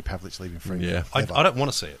can't see Pavlich leaving free. Yeah. I don't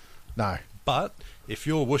want to see it. No. But if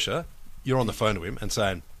you're Woosher, you're on the phone to him and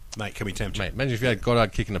saying, mate, can we tempt you? Mate, imagine if you had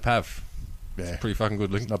Goddard kicking a Pav. Yeah. It's pretty fucking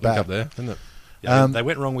good link Not bad. up there, isn't it? Yeah, they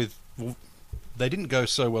went wrong with... Well, they didn't go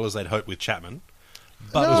so well as they'd hoped with Chapman.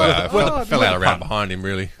 But Fell out around behind him,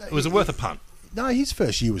 really. it was worth a punt. No, his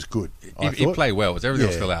first year was good. He played well. Everything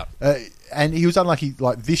else fell out. And he was unlucky.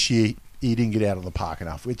 Like this year, he didn't get out of the park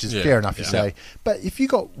enough, which is fair enough to say. But if you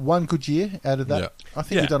got one good year out of that, I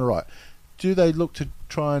think you've done it right. Do they look to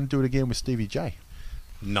try and do it again with Stevie J?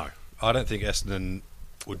 No. I don't think Essendon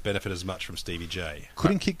would benefit as much from Stevie J.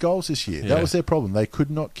 Couldn't kick goals this year. That was their problem. They could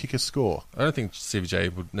not kick a score. I don't think Stevie J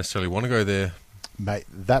would necessarily want to go there. Mate,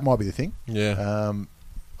 that might be the thing. Yeah.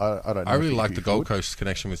 I don't know. I really like the Gold Coast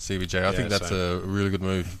connection with Stevie J. I think that's a really good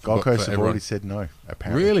move. Gold Coast have already said no,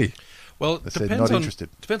 apparently. Really? Well, they said not interested.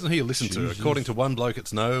 Depends on who you listen to. According to one bloke,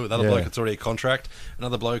 it's no. The other bloke, it's already a contract.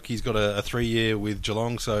 Another bloke, he's got a 3-year with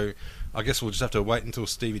Geelong. So I guess we'll just have to wait until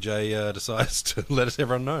Stevie J decides to let us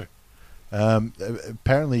everyone know.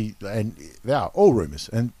 Apparently, and they are all rumours,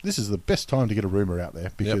 and this is the best time to get a rumour out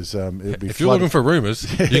there because it'll be if you're looking for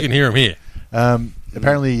rumours, you can hear them here.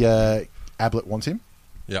 Apparently, Ablett wants him.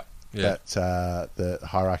 Yeah. But the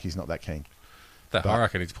hierarchy's not that keen. That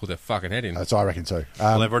hierarchy needs to pull their fucking head in. That's I reckon too.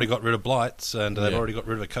 Well, they've already got rid of Blights, and they've already got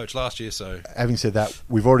rid of a coach last year. So, having said that,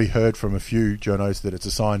 we've already heard from a few journos that it's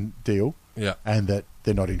a signed deal, and that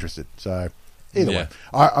they're not interested. So, either way,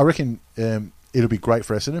 I reckon it'll be great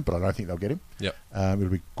for Essendon, but I don't think they'll get him. It'll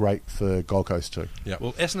be great for Gold Coast too.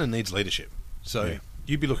 Well, Essendon needs leadership, so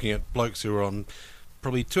you'd be looking at blokes who are on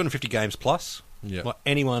probably 250 games plus. Like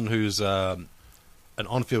anyone who's an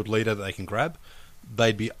on-field leader that they can grab,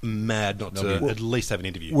 they'd be mad not to at least have an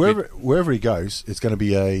interview. Wherever he goes, it's going to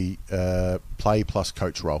be a play plus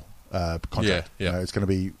coach role contract. It's going to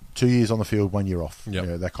be 2 years on the field, 1 year off,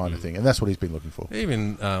 that kind of thing. And that's what he's been looking for.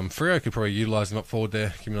 Even Freo could probably utilise him up forward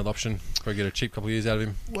there, give him another option, probably get a cheap couple of years out of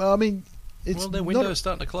him. Well, I mean... their window's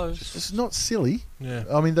starting to close. It's not silly. Yeah.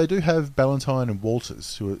 I mean, they do have Ballantyne and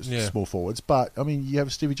Walters, who are small forwards, but, I mean, you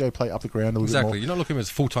have Stevie J play up the ground a little bit more. You're not looking as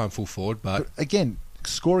full-time full forward, but again,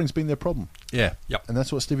 scoring's been their problem. Yeah. And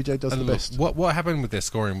that's what Stevie J does the best. What happened with their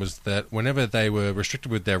scoring was that whenever they were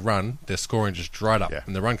restricted with their run, their scoring just dried up,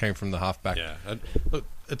 and the run came from the half-back. Yeah. And look,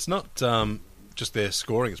 it's not just their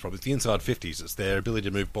scoring, it's probably the inside 50s. It's their ability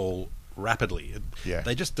to move ball rapidly.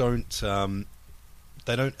 They just don't...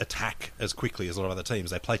 they don't attack as quickly as a lot of other teams.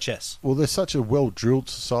 They play chess. Well, they're such a well-drilled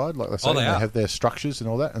side, like they say. They have their structures and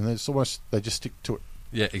all that, and it's almost they just stick to it.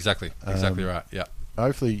 Yeah, exactly. Exactly right, yeah.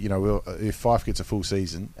 Hopefully, if Fife gets a full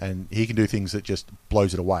season and he can do things that just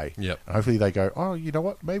blows it away, and hopefully they go, oh, you know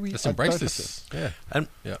what, maybe let's embrace this. And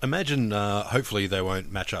imagine, hopefully they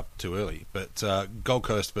won't match up too early, but Gold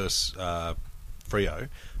Coast versus Freo,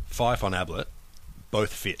 Fife on Ablett,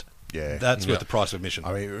 both fit. Yeah, that's worth the price of admission.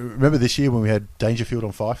 I mean, remember this year when we had Dangerfield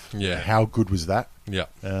on Fife? Yeah, how good was that? Yeah,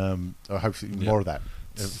 hopefully more of that.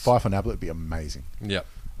 Fife on Ablett would be amazing. Yeah,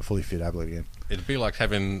 a fully fit Ablett again. It'd be like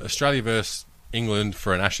having Australia versus England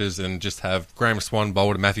for an Ashes and just have Graham Swan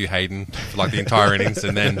bowl to Matthew Hayden for like the entire innings,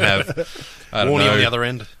 and then have Warney on the other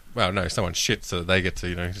end. Well, no, someone shit, so they get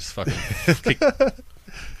to just fucking kick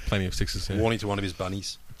plenty of sixes. Warney to one of his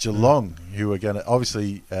bunnies. Geelong, who are going to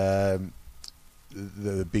obviously.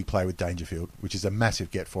 The big play with Dangerfield, which is a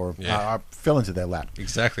massive get for him. I fell into their lap.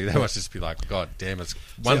 Exactly. They must just be like, God damn, it's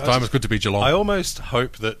it's good to be Geelong. I almost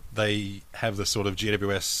hope that they have the sort of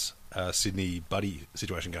GWS Sydney buddy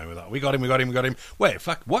situation going with that. We got him. Wait,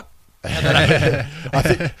 fuck, what? I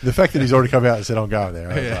think the fact that he's already come out and said, I'm going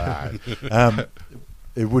there.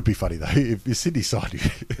 It would be funny, though, if you're Sydney side.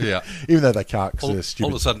 Even though they can't because they're stupid.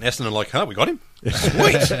 All of a sudden, Essendon are like, we got him?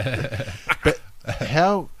 Sweet! But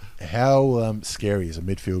how scary is a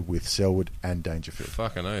midfield with Selwood and Dangerfield?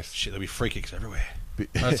 Fucking oath. Shit, there'll be free kicks everywhere.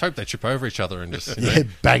 I just hope they trip over each other and just...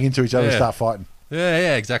 bang into each other and start fighting.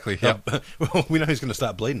 Yeah, exactly. Well, we know who's going to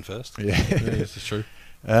start bleeding first. Yeah, this is true.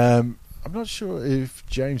 I'm not sure if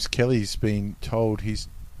James Kelly's been told he's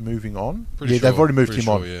moving on. Pretty sure. They've already moved him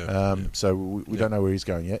on. Yeah. So we don't know where he's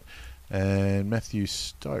going yet. And Matthew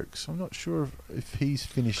Stokes, I'm not sure if he's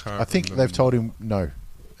finished. I think they've told him no.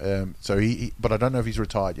 But I don't know if he's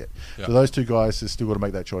retired yet. Yep. So those two guys have still got to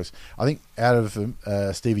make that choice. I think out of them,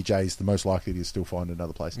 Stevie J is the most likely to still find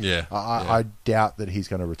another place. Yeah. I doubt that he's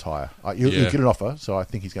going to retire. He'll get an offer, so I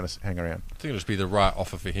think he's going to hang around. I think it'll just be the right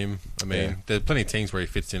offer for him. I mean, there's plenty of teams where he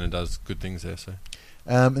fits in and does good things there. So.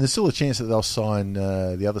 And there's still a chance that they'll sign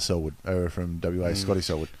the other Selwood from WA, Scotty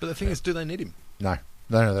Selwood. But the thing is, do they need him? No,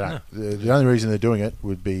 they don't. The only reason they're doing it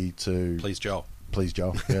would be to Please Joel.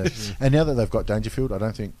 Yeah. And now that they've got Dangerfield, I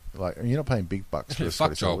don't think you're not paying big bucks for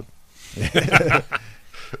Scotty Selwood.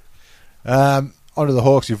 Onto the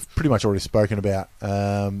Hawks, you've pretty much already spoken about.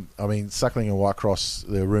 I mean, Suckling and Whitecross,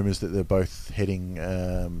 there are rumours that they're both heading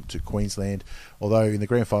to Queensland. Although in the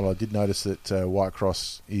grand final, I did notice that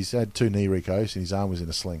Whitecross, he's had 2 knee recos and his arm was in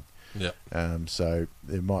a sling. Yeah. So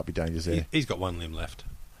there might be dangers there. He's got one limb left.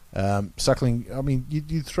 Suckling, I mean,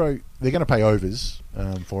 you throw. They're going to pay overs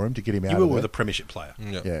for him to get him out. You will of there. with a premiership player.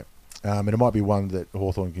 Yeah. And it might be one that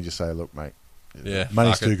Hawthorn can just say, "Look, mate,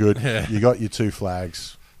 money's too good. Yeah. You got your 2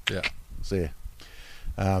 flags. Yeah. See ya."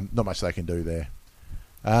 Not much they can do there.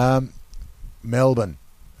 Melbourne,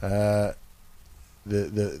 the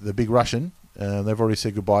big Russian, they've already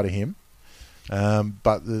said goodbye to him.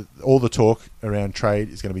 But all the talk around trade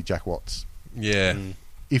is going to be Jack Watts. Yeah.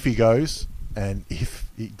 If he goes, and if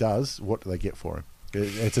he does, what do they get for him?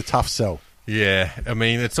 It's a tough sell. Yeah. I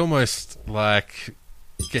mean, it's almost like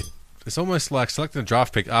selecting a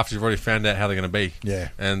draft pick after you've already found out how they're going to be. Yeah.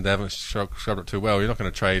 And they haven't scrubbed it too well. You're not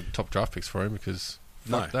going to trade top draft picks for him because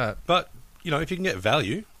fuck that. But, if you can get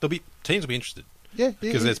value, teams will be interested. Yeah.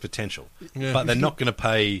 Because there's potential. Yeah. But they're not going to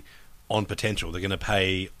pay on potential. They're going to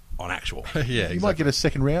pay on actual. Yeah, You exactly. might get a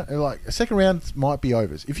second round. Like a second round might be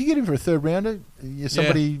overs. If you get him for a third rounder, you're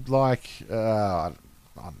somebody like not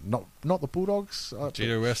the Bulldogs,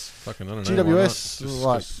 GWS, fucking I don't know. GWS,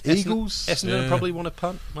 like Eagles. Essendon probably want to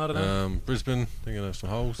punt. I don't know. Brisbane, they're going to have some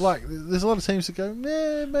holes. Like there's a lot of teams that go,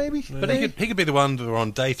 maybe. But he could be the one who are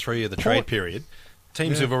on day 3 of the trade period.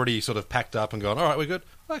 Teams who've already sort of packed up and gone, all right, we're good.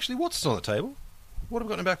 Well, actually, what's still on the table? What have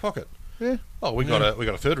we got in the back pocket? Yeah. Oh, we got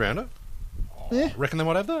a third rounder. Yeah. Reckon they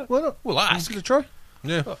might have that? Why not? We'll ask. Give it a try.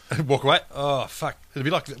 Yeah. Walk away. Oh, fuck. It'd be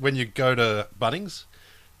like when you go to Bunnings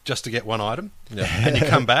just to get one item. Yeah. And you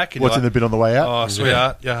come back. And What's you're in the bin on the way out? Oh,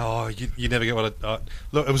 sweetheart. Yeah. Oh, you never get what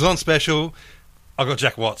look, it was on special. I got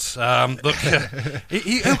Jack Watts. Look,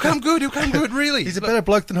 he'll come good. He'll come good, really. He's a better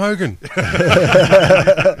bloke than Hogan.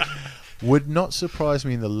 Would not surprise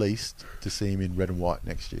me in the least to see him in red and white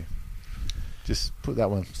next year. Just put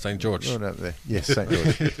that one. St. George. Right out there. Yes, St.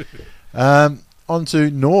 George. On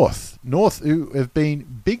to North. North, who have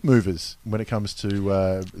been big movers when it comes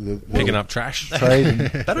to Picking up trash. trade.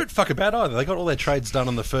 They don't fuck about either. They got all their trades done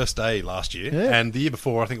on the first day last year. Yeah. And the year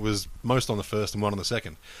before, I think it was most on the first and one on the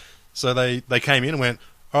second. So they came in and went,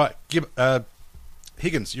 all right,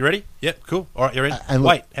 Higgins, you ready? Yep, cool. All right, you're in. And look-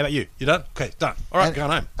 Wait, how about you? You done? Okay, done. All right, going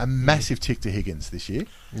home. A massive tick to Higgins this year.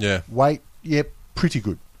 Yeah. Weight, pretty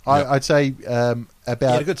good. Yep. I'd say He had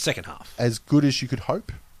about a good second half. as good as you could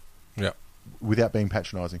hope Yeah. without being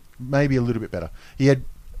patronising. Maybe a little bit better. He had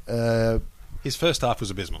His first half was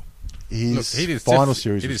abysmal. his He did final stuff,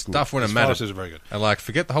 series He did was good. stuff when it His final mattered. series was very good. And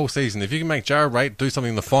forget the whole season. If you can make Jared Rate do something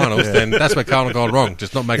in the finals, then that's where Carlton gone wrong.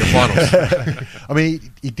 Just not making finals. I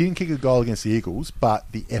mean, he didn't kick a goal against the Eagles,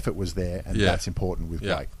 but the effort was there, and that's important with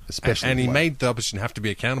Blake, especially. And he Blake. made the opposition have to be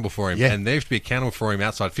accountable for him, Yeah. and they have to be accountable for him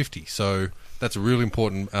outside 50. So that's a really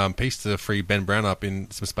important piece to free Ben Brown up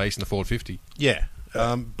in some space in the forward 50. Yeah.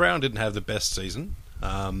 Brown didn't have the best season.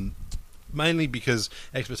 Mainly because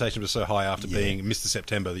expectations were so high after being Mr.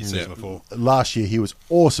 September the season before. Last year he was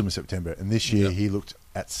awesome in September, and this year he looked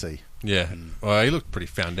at sea. Yeah. Well, he looked pretty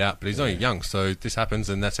found out, but he's only young, so this happens,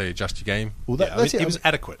 and that's how you adjust your game. Well, Yeah, that's it. he was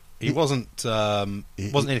adequate. He wasn't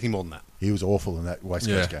anything more than that. He was awful in that West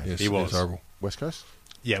Coast game. Yes, He was. horrible. West Coast?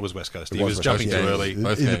 Yeah, it was West Coast. It He was was West jumping Coast, too yeah. early. In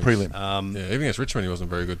Both the games. prelim. Yeah, even against Richmond, he wasn't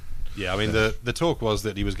very good. Yeah, I mean, the talk was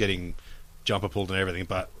that he was getting jumper pulled and everything,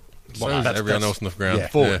 but So is everyone else on the ground. Yeah.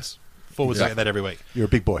 forwards. Forwards Yeah. get that every week. You're a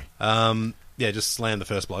big boy. Just slam the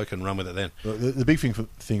first bloke and run with it then. The big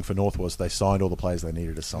thing for North was they signed all the players they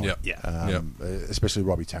needed to sign. Yep. Yeah. Especially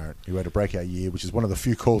Robbie Tarrant, who had a breakout year, which is one of the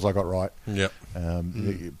few calls I got right. Yep.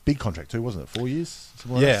 Big contract too, wasn't it? 4 years?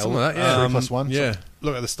 Something Yeah, Something like that, yeah. 3 plus 1? Yeah.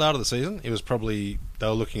 Look, at the start of the season, it was probably they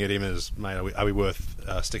were looking at him as, mate, are we worth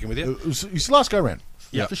sticking with you? It was his last go round.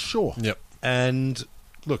 Yep. For sure. Yep. And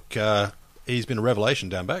look, he's been a revelation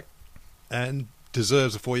down back and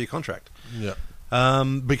deserves a 4-year contract. Yep.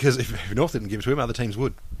 Because if North didn't give it to him, other teams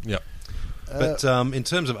would. Yep. But in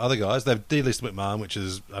terms of other guys, they've delisted McMahon, which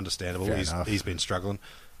is understandable. Fair enough. He's been struggling.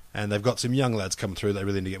 And they've got some young lads coming through they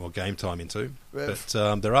really need to get more game time into. But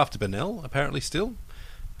they're after Bennell, apparently, still.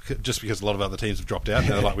 just because a lot of other teams have dropped out.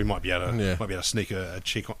 They're like, we might be able to sneak a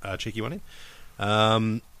cheeky one in.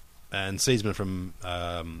 And Seedsman from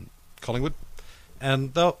Collingwood,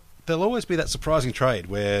 and there'll always be that surprising trade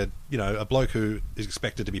where a bloke who is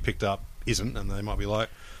expected to be picked up isn't, and they might be like,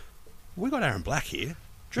 we got Aaron Black here.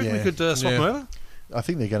 Do you reckon we could swap him over? I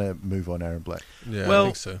think they're going to move on Aaron Black. Yeah, well, I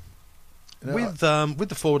think so. With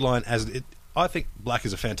the forward line, I think Black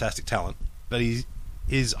is a fantastic talent, but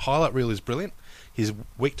his highlight reel is brilliant. His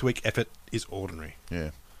week-to-week effort is ordinary.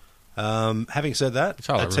 Yeah. Having said that,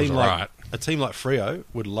 a team like Freo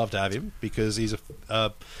would love to have him because he's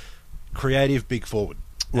a creative big forward,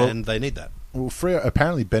 and they need that. Well, Freo,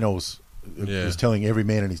 apparently Bennells was telling every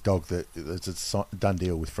man and his dog that it's a done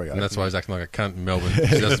deal with Freo. And that's why he's acting like a cunt in Melbourne.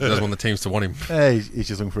 He doesn't want the teams to want him. Hey, he's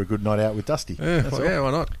just looking for a good night out with Dusty. Yeah,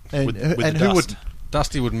 why not? And who would...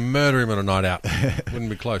 Dusty would murder him on a night out. Wouldn't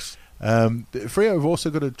be close. Freo have also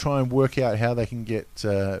got to try and work out how they can get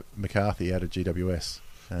McCarthy out of GWS.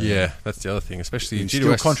 Yeah, that's the other thing. Especially he's GWS,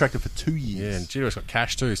 still contracted for 2 years. Yeah, and GWS got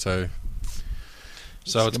cash too, so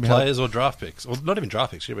it's players or draft picks. Well, not even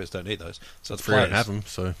draft picks. GWS don't need those. So it's Freo don't have them.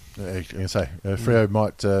 So I can say Freo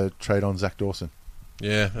might trade on Zach Dawson.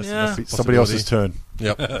 Yeah, that's somebody else's turn.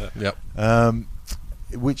 Yep.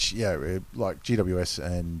 Which like GWS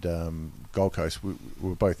and Gold Coast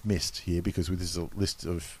were both missed here because this is a list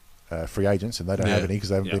of free agents and they don't have any because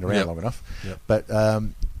they haven't been around long enough. Yep. But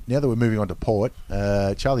now that we're moving on to Port,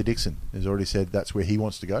 Charlie Dixon has already said that's where he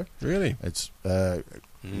wants to go. Really? It's a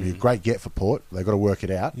great get for Port. They've got to work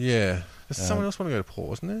it out. Yeah. There's someone else want to go to Port,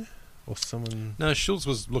 wasn't there? Or someone... No, Schultz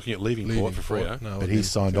was looking at leaving Port for Freo. No, but he's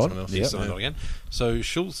signed on. He's signed on again. So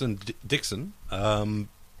Schultz and Dixon,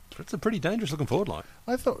 it's a pretty dangerous looking forward line.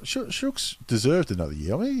 I thought Schultz deserved another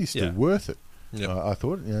year. I mean, he's still worth it. Yep. I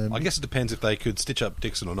thought. I guess it depends if they could stitch up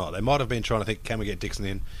Dixon or not. They might have been trying to think, can we get Dixon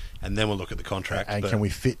in, and then we'll look at the contract. And can we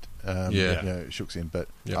fit Schultz in? But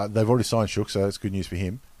they've already signed Schultz, so that's good news for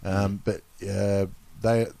him. But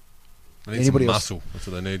they need anybody some else? muscle. That's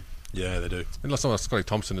what they need. Yeah, they do. And like someone like Scotty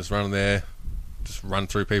Thompson just running there, just run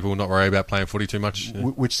through people, not worry about playing footy too much.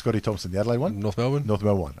 Which Scotty Thompson? The Adelaide one? North Melbourne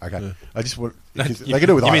one. Okay. Yeah. I just want... they can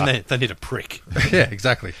do it with You mean they need a prick? Yeah,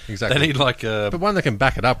 exactly. They need but one that can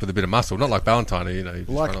back it up with a bit of muscle, not like Ballantyne, just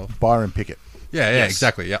like run off. Byron Pickett. Yeah,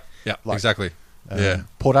 exactly. Yeah, exactly.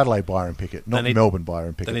 Port Adelaide Byron Pickett, not Melbourne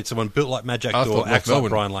Byron Pickett. They need someone built like Magic or acts like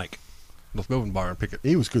Brian Lake. North Melbourne Byron Pickett.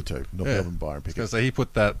 He was good too. Melbourne Byron Pickett. So he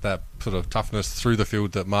put that sort of toughness through the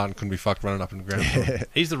field that Martin couldn't be fucked running up in the ground.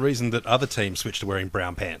 He's the reason that other teams switched to wearing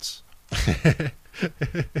brown pants.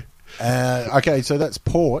 Okay, so that's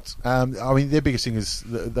Port. I mean, their biggest thing is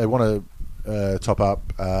they want to top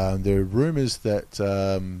up. There are rumours that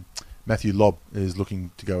Matthew Lobb is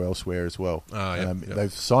looking to go elsewhere as well.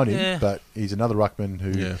 They've signed him, but he's another ruckman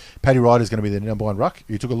who... Paddy Ryder's going to be the number one ruck.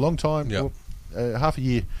 He took a long time, half a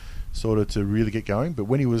year, sort of to really get going. But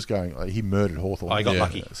when he was going, he murdered Hawthorn. He got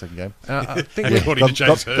lucky. Second game. I think got lucky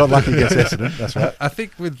against Essendon. That's right. I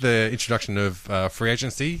think with the introduction of free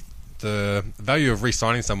agency, the value of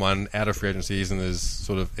re-signing someone out of free agency isn't as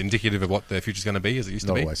sort of indicative of what their future's going to be as it used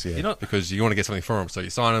to be. Always, yeah. Because you want to get something for them, so you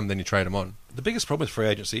sign them, then you trade them on. The biggest problem with free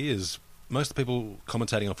agency is most of the people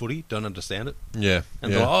commentating on footy don't understand it. Yeah.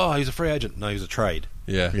 And they're like, oh, he's a free agent. No, he's a trade.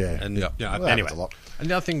 Yeah. And anyway. And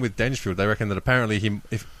the other thing with Dangerfield, they reckon that apparently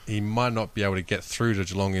he might not be able to get through to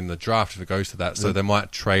Geelong in the draft if it goes to that, so they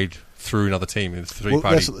might trade through another team in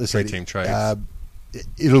three-team trades.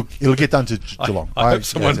 It'll get done to Geelong. I hope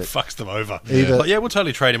someone fucks them over. Either, we'll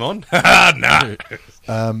totally trade him on. Nah.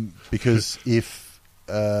 Because if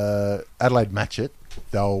Adelaide match it,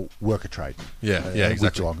 they'll work a trade. Exactly.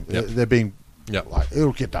 With Geelong. They're being like,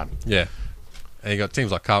 it'll get done. Yeah. And you got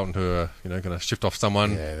teams like Carlton who are going to shift off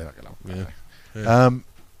someone. Yeah, they're not going to.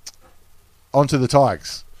 On to the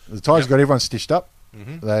Tigers. The Tigers got everyone stitched up.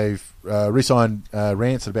 Mm-hmm. They've re-signed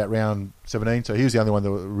Rance at about round 17, so he was the only one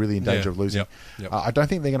that was really in danger of losing. I don't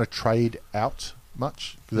think they're going to trade out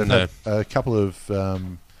much. They've had a couple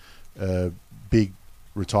of big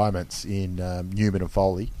retirements in Newman and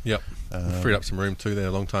Foley. Yep. Freed up some room too. They're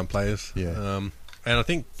long-time players. Yeah. And I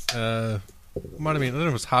think might have been, I don't know if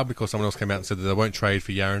it was hard because someone else came out and said that they won't trade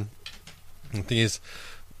for Yaron. And the thing is,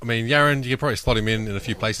 I mean, Yaron, you could probably slot him in a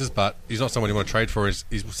few places, but he's not someone you want to trade for. He's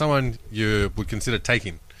someone you would consider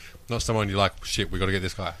taking, not someone you're like, shit, we've got to get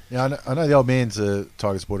this guy. Yeah, I know the old man's a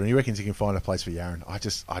Tiger supporter, and he reckons he can find a place for Yaron.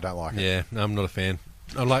 I don't like it. Yeah, no, I'm not a fan.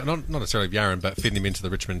 I like not necessarily Yaron, but fitting him into the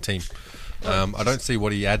Richmond team. I don't see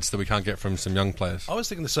what he adds that we can't get from some young players. I was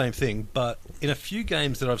thinking the same thing, but in a few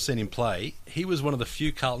games that I've seen him play, he was one of the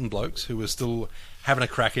few Carlton blokes who was still having a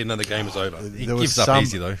crack in and the game was over. He gives up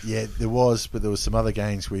easy, though. Yeah, there was, but there was some other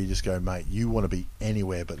games where you just go, mate, you want to be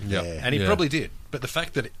anywhere but there. And he probably did. But the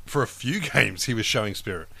fact that for a few games he was showing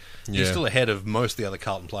spirit, he's still ahead of most of the other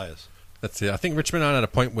Carlton players. That's it. I think Richmond aren't at a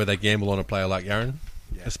point where they gamble on a player like Yaron,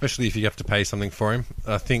 especially if you have to pay something for him.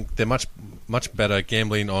 I think they're much better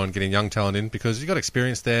gambling on getting young talent in because you've got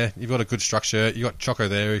experience there, you've got a good structure, you've got Choco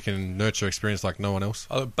there who can nurture experience like no one else.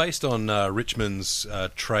 Based on Richmond's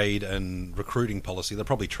trade and recruiting policy, they'll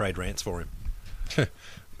probably trade Rance for him.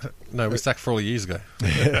 No, we sacked Frawley years ago.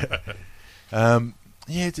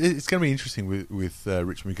 It's going to be interesting with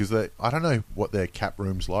Richmond because I don't know what their cap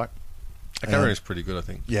room's like. The cap room is pretty good, I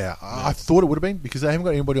think. Yeah, I thought it would have been because they haven't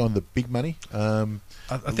got anybody on the big money.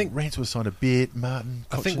 I think Rance was signed a bit. Martin,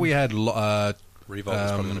 Cochin. I think we had Revolt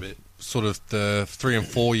was probably on a bit. Sort of the 3 and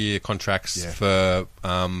 4 year contracts for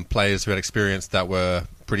players who had experience that were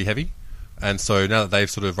pretty heavy, and so now that they've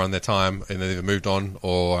sort of run their time and they've either moved on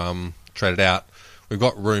or traded out, we've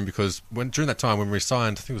got room because during that time when we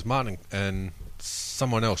signed, I think it was Martin and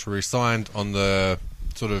someone else, we signed on the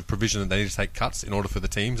sort of provision that they need to take cuts in order for the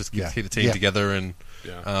teams to keep the team together and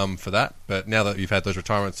for that. But now that you've had those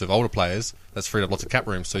retirements of older players, that's freed up lots of cap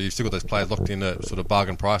room. So you've still got those players locked in at sort of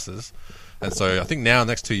bargain prices. And so I think now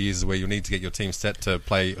the next 2 years is where you'll need to get your team set to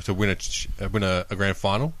win a grand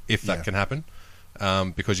final if that can happen.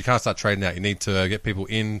 Because you can't start trading out. You need to get people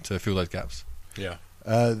in to fill those gaps. Yeah.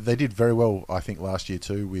 They did very well, I think, last year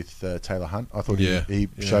too with Taylor Hunt. I thought he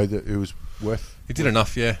showed that it was worth. He did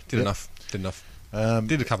enough. Did enough.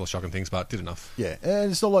 Did a couple of shocking things, but did enough. Yeah,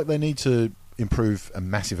 and it's not like they need to improve a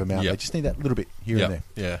massive amount. They just need that little bit here and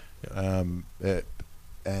there.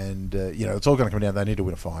 It's all going to come down. They need to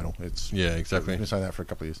win a final. Exactly. I've been saying that for a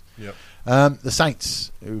couple of years. Yep. The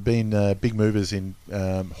Saints have been big movers in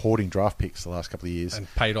hoarding draft picks the last couple of years,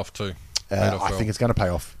 and paid off too. I think it's going to pay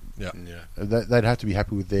off. Yeah. They'd have to be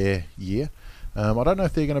happy with their year. I don't know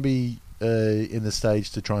if they're going to be in the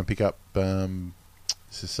stage to try and pick up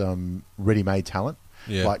some ready-made talent.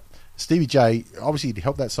 Yeah. Like Stevie J, obviously he'd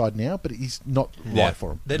help that side now, but he's not right for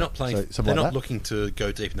them. They're not playing. They're not looking to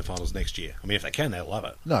go deep in the finals next year. I mean, if they can, they'll love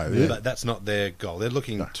it. No, but that's not their goal. They're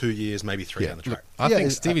looking 2 years, maybe 3 down the track. I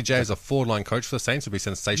think Stevie J as a forward-line coach for the Saints would be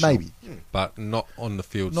sensational. Maybe, but not on the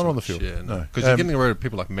field. Not on the field. Yeah, no, because you're getting rid of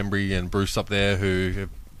people like Membry and Bruce up there who are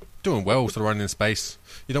doing well, sort of running in space.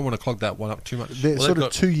 You don't want to clog that one up too much. They're sort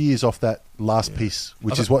of 2 years off that last piece,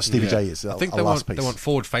 which is what Stevie J is. I think they want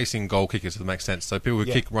forward-facing goal kickers, if that makes sense. So people who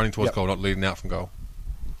kick running towards goal, not leading out from goal.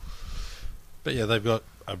 But yeah, they've got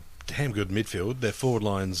a damn good midfield. Their forward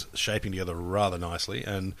line's shaping together rather nicely,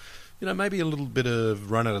 and maybe a little bit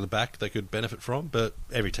of run out of the back they could benefit from. But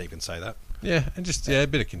every team can say that. Yeah, and just a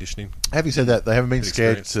bit of conditioning. Having said that, they haven't been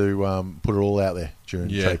scared to put it all out there during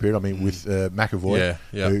the trade period. I mean, with McAvoy,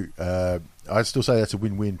 who I still say that's a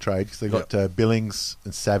win-win trade because they got Billings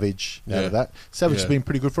and Savage out of that. Savage has been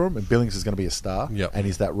pretty good for him, and Billings is going to be a star, and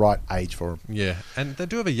he's that right age for him. Yeah, and they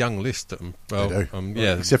do have a young list. They do.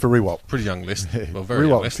 Except for Rewalt. Pretty young list. Well, very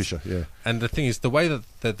young list. Fisher, And the thing is, the way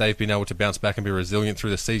that they've been able to bounce back and be resilient through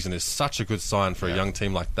the season is such a good sign for a young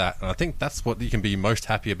team like that. And I think that's what you can be most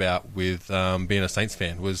happy about with being a Saints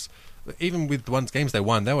fan was even with the games they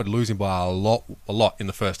won, they were losing by a lot in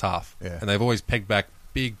the first half. Yeah. And they've always pegged back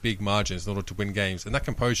big margins in order to win games. And that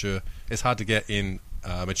composure is hard to get in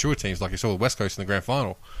mature teams like you saw with West Coast in the grand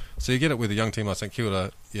final. So you get it with a young team like St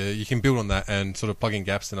Kilda, you can build on that and sort of plug in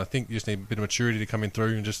gaps. And I think you just need a bit of maturity to come in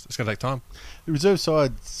through, and it's going to take time. The reserve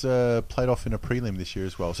side's played off in a prelim this year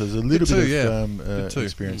as well, so there's a little bit of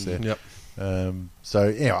experience there. Yep.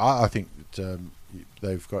 I think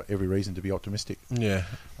they've got every reason to be optimistic. Yeah.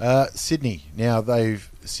 Sydney. Now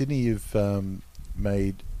Sydney have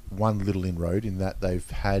made one little inroad in that they've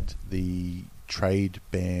had the trade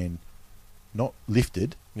ban not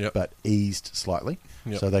lifted, but eased slightly,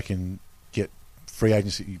 so they can get free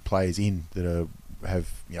agency players in that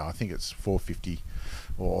have I think it's $450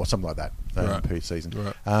 or something like that per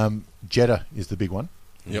season. Right. Jeddah is the big one.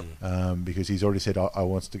 Yep. Because he's already said I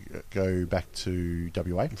wants to go back to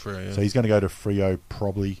WA, so he's going to go to Freo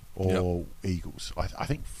probably or Eagles. I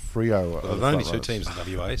think Freo. There's only 2 teams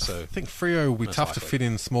in WA, so I think Freo will be tough to fit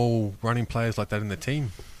in small running players like that in the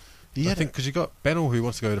team. I think because you got Bennell who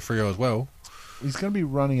wants to go to Freo as well. He's going to be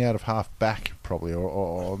running out of half back probably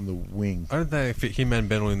or on the wing. I don't think they fit him and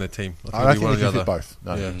Bennell in their team. I don't think they can fit both.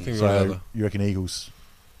 No. Yeah, I think so you reckon Eagles?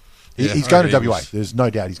 He's going to WA. There's no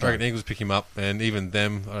doubt he's going. I reckon Eagles pick him up, and even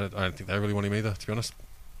them, I don't think they really want him either, to be honest.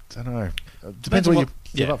 I don't know. Depends what you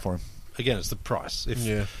give up for him. Again, it's the price.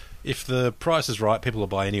 If the price is right, people will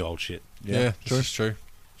buy any old shit. Yeah, it's true.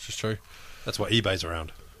 It's just true. That's why eBay's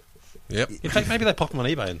around. Yep. In fact, maybe they pop them on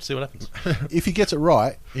eBay and see what happens. If he gets it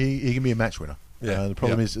right, he can be a match winner. Yeah. The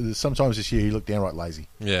problem is sometimes this year he looked downright lazy.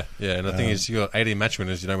 Yeah, yeah. And the thing is, you got 18 match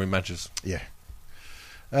winners, you don't win matches. Yeah.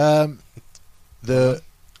 That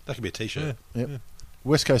could be a T-shirt. Yep.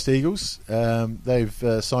 West Coast Eagles, they've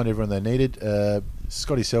signed everyone they needed.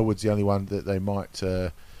 Scotty Selwood's the only one that they might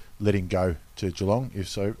let him go to Geelong, if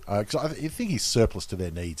so. Because I think he's surplus to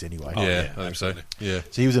their needs anyway. I think so. Yeah.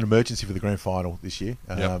 So he was an emergency for the grand final this year.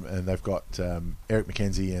 Yep. And they've got Eric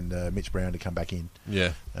McKenzie and Mitch Brown to come back in.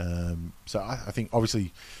 Yeah. So I think,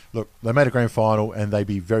 obviously, look, they made a grand final and they'd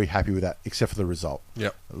be very happy with that, except for the result.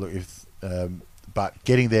 Yep. Look, but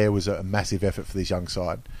getting there was a massive effort for this young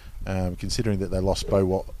side. Considering that they lost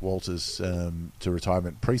Bo Walters to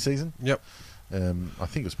retirement pre-season. Yep. I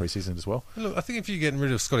think it was pre-season as well. Look, I think if you're getting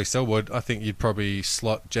rid of Scotty Selwood, I think you'd probably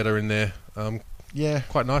slot Jetta in there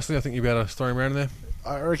quite nicely. I think you'd be able to throw him around in there.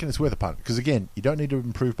 I reckon it's worth a punt because, again, you don't need to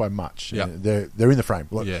improve by much. Yeah. They're in the frame.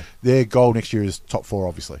 Look, their goal next year is top 4,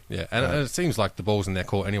 obviously. Yeah, and it seems like the ball's in their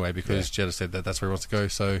court anyway because Jetta said that that's where he wants to go.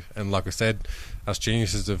 So, and like I said, us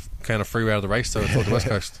geniuses have kind of freeway out of the race, so it's all the West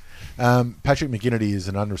Coast. Patrick McGinnity is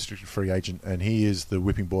an unrestricted free agent, and he is the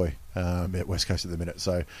whipping boy at West Coast at the minute.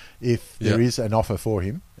 So, if there is an offer for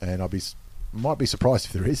him, and might be surprised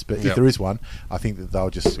if there is, but if there is one, I think that they'll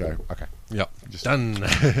just go, okay. Yep. Just done.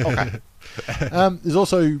 Okay. There's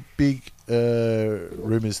also big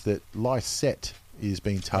rumours that Lysette is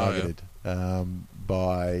being targeted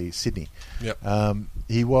by Sydney. Yep.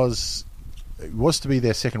 He was to be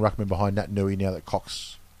their second ruckman behind Nat Nui now that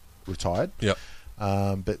Cox retired. Yep.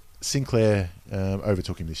 But Sinclair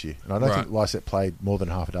overtook him this year, and I don't think Lysette played more than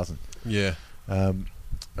half a dozen. Yeah. And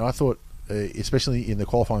I thought, especially in the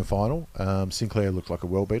qualifying final, Sinclair looked like a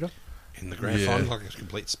world beater. In the grand final, like a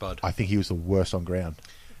complete spud. I think he was the worst on ground.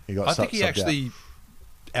 I think he actually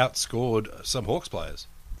outscored some Hawks players.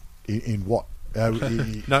 In what?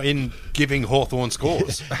 No, in giving Hawthorn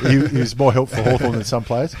scores. he was more helpful for Hawthorn than some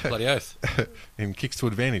players. Bloody oath. In kicks to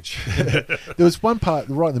advantage. There was one part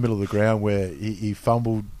right in the middle of the ground where he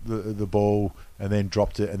fumbled the ball and then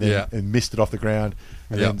dropped it and then and missed it off the ground.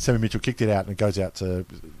 And then Sammy Mitchell kicked it out and it goes out to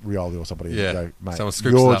Rioli or somebody. Yeah. And go, mate,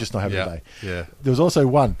 you're just not having a day. Yeah. There was also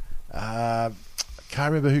one. Can't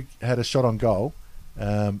remember who had a shot on goal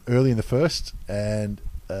early in the first, and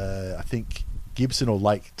I think Gibson or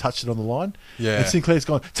Lake touched it on the line. Yeah. And Sinclair's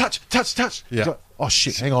gone, touch. Yeah. Gone, oh,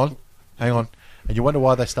 shit, hang on. And you wonder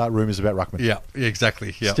why they start rumours about ruckman. Yeah,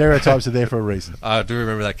 exactly. Yep. Stereotypes are there for a reason. I do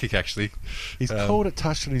remember that kick, actually. He's called it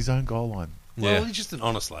touched on his own goal line. Well, he's just an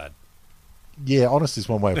honest lad. Yeah, honest is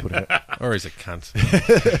one way of putting it. Or he's a cunt.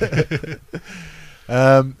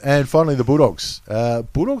 And finally, the Bulldogs.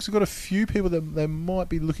 Bulldogs have got a few people that they might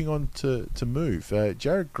be looking on to move.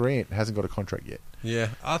 Jared Grant hasn't got a contract yet. Yeah,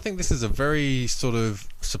 I think this is a very sort of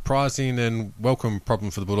surprising and welcome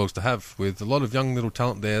problem for the Bulldogs to have. With a lot of young little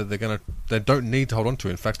talent there, they don't need to hold on to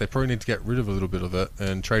it. In fact, they probably need to get rid of a little bit of it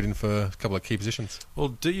and trade in for a couple of key positions. Well,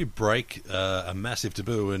 do you break a massive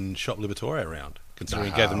taboo and shop Liberatore around,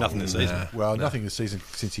 considering he gave them nothing this season? Well, nothing this season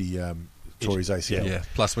since he tore his ACL. Yeah.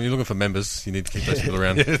 Plus, when you're looking for members, you need to keep those people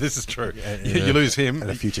around. Yeah, this is true. You lose him. And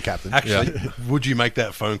a future captain. Actually, would you make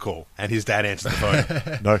that phone call? And his dad answered the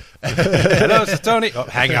phone. No. Hello, it's Tony. Oh,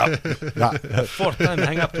 hang up. Nah. Fourth time,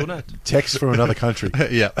 hang up tonight. Text from another country.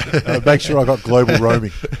 Yeah. Make sure I got global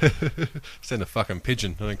roaming. Send a fucking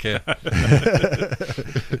pigeon. I don't care.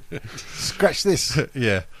 Scratch this.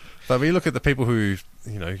 Yeah. But when you look at the people who,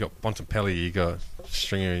 you got Bontempelli, you got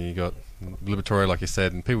Stringer, you got Liberatore, like you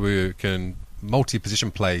said, and people who can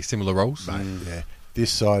multi-position play similar roles. Mate, yeah.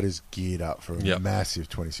 This side is geared up for a massive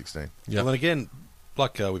 2016. Yep. Well, and again,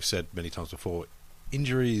 like we've said many times before,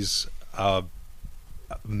 injuries are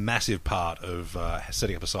a massive part of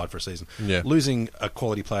setting up a side for a season. Yeah. Losing a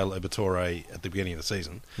quality player like Liberatore at the beginning of the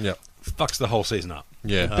season fucks the whole season up.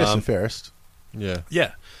 Yeah. Best and fairest. Yeah.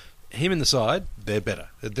 Yeah. Him in the side, they're better.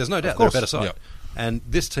 There's no doubt they're a better side. Yep. And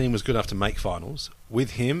this team was good enough to make finals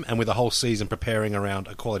with him and with the whole season preparing around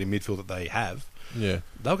a quality midfield that they have. Yeah.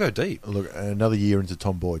 They'll go deep. Look, another year into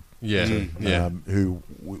Tom Boyd. Yeah. Who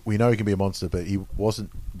we know he can be a monster, but he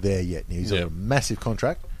wasn't there yet. He's on a massive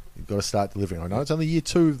contract. You've got to start delivering. I know it's only year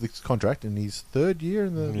 2 of the contract and his 3rd year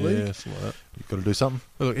in the league. Yeah, something like that. You've got to do something.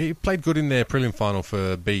 Well, look, he played good in their prelim final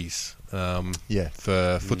for Bees. For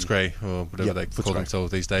Footscray or whatever they call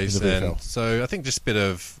themselves these days. And so I think just a bit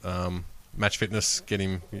of match fitness, get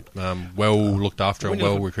him well looked after and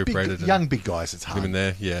well recuperated. Big guys, it's hard. Him in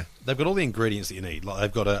there, yeah. They've got all the ingredients that you need. Like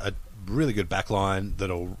they've got a really good backline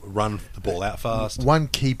that'll run the ball out fast. One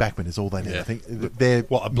key backman is all they need. I think they're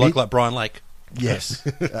a bloke like Brian Lake. Yes,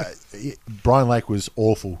 Brian Lake was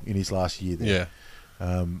awful in his last year there.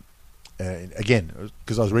 Yeah. Again,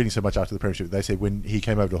 because I was reading so much after the premiership, they said when he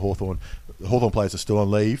came over to Hawthorn, the Hawthorn players are still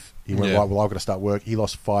on leave. He went, right, well, I've got to start work. He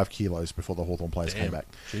lost 5 kilos before the Hawthorn players came back.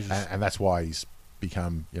 And that's why he's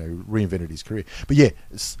become, reinvented his career. But yeah,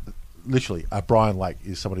 literally, Brian Lake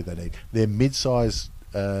is somebody they need. Their mid-size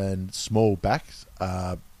and small backs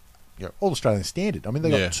are All-Australian standard. I mean,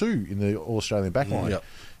 they got 2 in the All-Australian backline.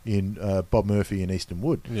 In Bob Murphy and Easton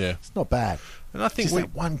Wood. Yeah. It's not bad. And I think just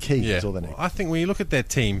that one key is all they need. I think when you look at their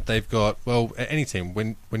team, they've got, any team,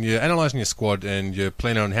 when you're analysing your squad and you're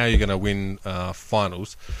planning on how you're going to win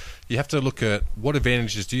finals, you have to look at what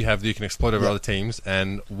advantages do you have that you can exploit over other teams,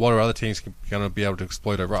 and what are other teams going to be able to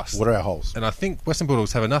exploit over us. What are our holes? And I think Western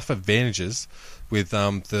Bulldogs have enough advantages with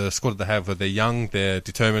the squad that they have, where they're young, they're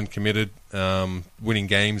determined, committed, winning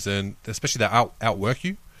games, and especially they outwork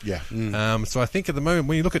you. Yeah. So I think at the moment,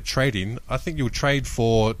 when you look at trading, I think you'll trade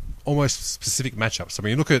for almost specific matchups. I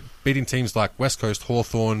mean, you look at beating teams like West Coast,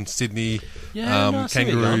 Hawthorn, Sydney,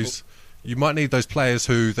 Kangaroos. You might need those players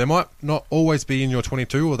who they might not always be in your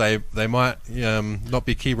 22, or they might not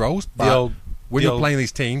be key roles. But when you're playing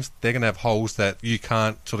these teams, they're going to have holes that you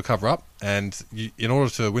can't sort of cover up. And in order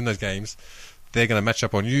to win those games, they're going to match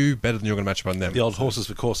up on you better than you're going to match up on them. The old horses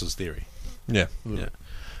for courses theory. Yeah.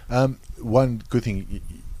 One good thing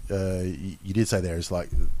you did say there is like,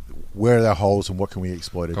 where are our holes and what can we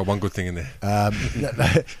exploit? Got one good thing in there.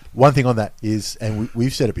 One thing on that is, and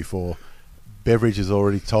we've said it before, Beveridge has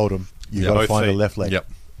already told them you've got to find a left leg. Yep.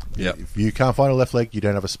 If you can't find a left leg, you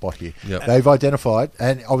don't have a spot here. Yep. They've identified,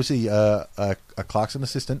 and obviously a Clarkson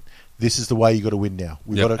assistant, this is the way you've got to win now.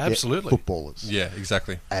 We've got to get footballers. Yeah,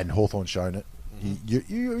 exactly. And Hawthorn's shown it.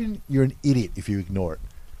 You're an idiot if you ignore it.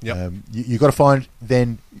 Yep. You've got to find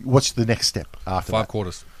then what's the next step after 5 that.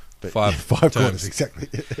 quarters. But, 5 quarters, exactly.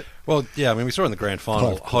 Well, yeah, I mean, we saw in the grand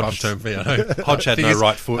final, Hodge had Thing no is,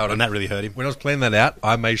 right foot, and that really hurt him. When I was planning that out,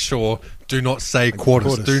 I made sure, do not say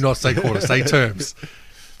quarters. Do not say quarters. Say terms.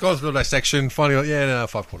 Guys, build a section. Finally,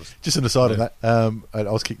 5 quarters. Just an aside on that, at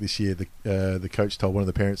Auskick this year, the coach told one of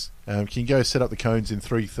the parents, can you go set up the cones in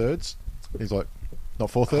 3/3? He's like,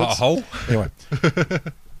 not 4/3? A hole? Anyway.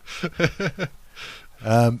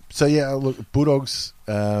 So look, Bulldogs,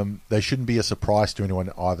 they shouldn't be a surprise to anyone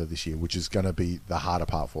either this year, which is going to be the harder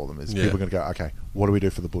part for them. Is people are going to go, okay, what do we do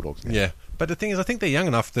for the Bulldogs now? Yeah, but the thing is, I think they're young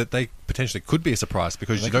enough that they potentially could be a surprise,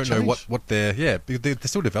 because you don't know what they're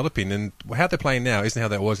still developing, and how they're playing now isn't how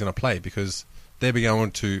they're always going to play, because they're going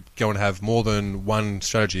to go and have more than one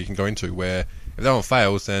strategy you can go into, where if that one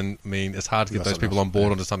fails, then it's hard to get those people on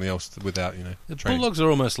board onto something else without The training. Bulldogs are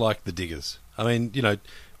almost like the Diggers. I mean,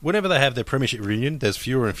 whenever they have their premiership reunion, there's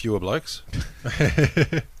fewer and fewer blokes.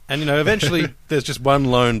 And, eventually there's just one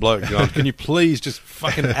lone bloke going, can you please just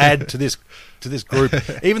fucking add to this group?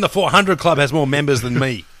 Even the 400 Club has more members than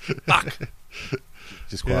me. Fuck.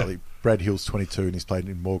 Just quietly, Brad Hill's 22 and he's played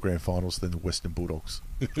in more grand finals than the Western Bulldogs.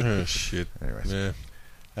 Oh, shit. Anyways. Yeah.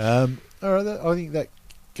 All right, I think that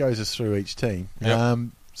goes us through each team. Yep.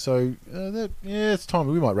 So, it's time.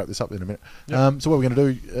 We might wrap this up in a minute. Yep. So what we're going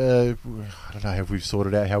to do, I don't know, have we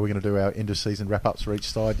sorted out how we're going to do our end-of-season wrap-ups for each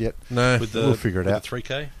side yet? No. We'll figure it out. The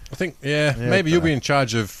 3K? I think, maybe you'll be in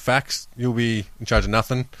charge of facts, you'll be in charge of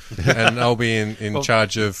nothing, and I'll be in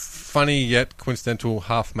charge of funny yet coincidental,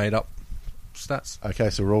 half-made-up stats. Okay,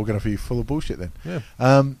 so we're all going to be full of bullshit then.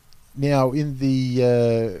 Yeah. Now, in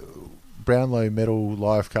the Brownlow Medal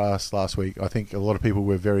livecast last week, I think a lot of people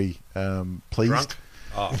were very pleased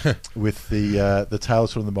with the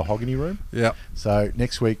Tales from the Mahogany Room. Yeah. So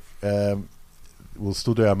next week we'll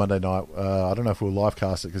still do our Monday night. I don't know if we'll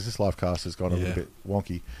livecast it, because this livecast has gone a little bit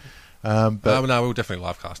wonky. But no, we'll definitely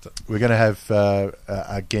livecast it. We're going to have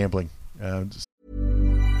a gambling.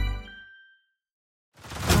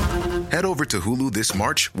 Head over to Hulu this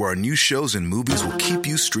March, where our new shows and movies will keep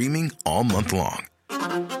you streaming all month long.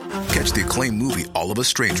 Catch the acclaimed movie All of Us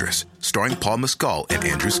Strangers, starring Paul Mescal and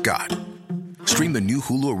Andrew Scott. Stream the new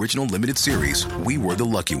Hulu original limited series We Were the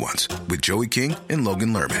Lucky Ones with Joey King and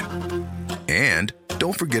Logan Lerman. And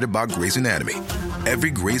don't forget about Grey's Anatomy.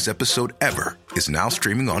 Every Grey's episode ever is now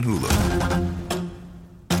streaming on Hulu.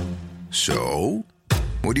 So,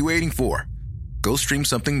 what are you waiting for? Go stream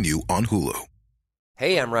something new on Hulu.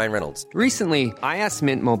 Hey, I'm Ryan Reynolds. Recently, I asked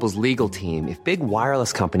Mint Mobile's legal team if big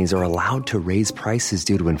wireless companies are allowed to raise prices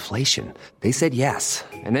due to inflation. They said yes.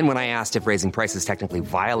 And then when I asked if raising prices technically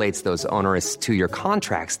violates those onerous 2-year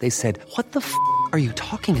contracts, they said, "What the f*** are you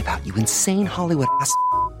talking about, you insane Hollywood ass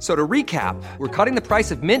f- So to recap, we're cutting the price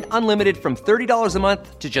of Mint Unlimited from $30 a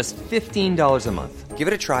month to just $15 a month. Give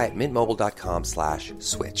it a try at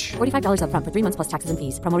mintmobile.com/switch. $45 up front for 3 months plus taxes and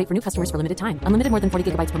fees. Promo rate for new customers for limited time. Unlimited more than 40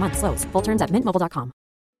 gigabytes per month. Slows full terms at mintmobile.com.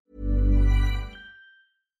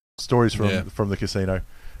 Stories from the casino.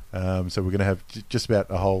 So we're going to have just about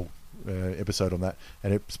a whole episode on that,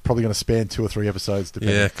 and it's probably going to span 2 or 3 episodes.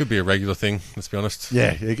 Depending. Yeah, it could be a regular thing, let's be honest.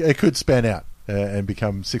 Yeah, it could span out and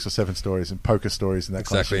become 6 or 7 stories and poker stories and that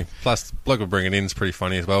kind of thing. Plus, bloke will bring it in is pretty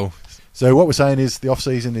funny as well. So what we're saying is the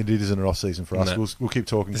off-season, it isn't an off-season for us. We'll keep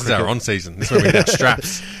talking This cricket. is our on-season. This is where we get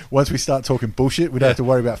straps. Once we start talking bullshit, we don't have to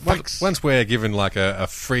worry about facts. Once we're given like a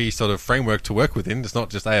free sort of framework to work within, it's not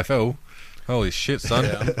just AFL. Holy shit, son.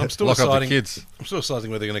 Yeah, I'm still Lock up the deciding, kids. I'm still deciding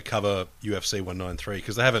whether they're going to cover UFC 193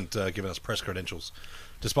 because they haven't given us press credentials,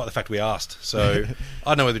 despite the fact we asked. So I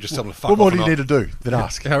don't know whether just tell them to fuck What off more do you or need not. to do than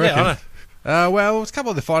ask? I reckon. Yeah, I know. Well, it's a couple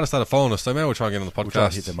of the fighters started following us, so maybe we'll try and get on the podcast. We'll try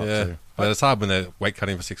and hit them up too. But it's hard when they're weight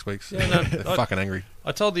cutting for 6 weeks. Yeah, no, they're fucking angry.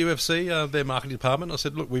 I told the UFC, their marketing department, I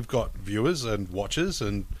said, look, we've got viewers and watchers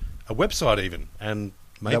and a website even, and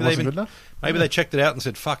maybe That wasn't good enough? Maybe they checked it out and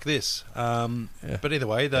said, fuck this. But either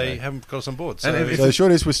way, they haven't got us on board. So, So the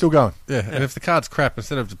short is we're still going. Yeah, and if the card's crap,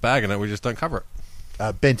 instead of just bagging it, we just don't cover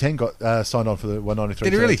it. Ben 10 got signed on for the 193.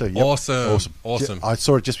 Did he really? Too. Yep. Awesome. I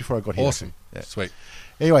saw it just before I got here. Awesome. Yeah. Sweet.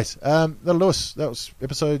 Anyways, that'll do us. That was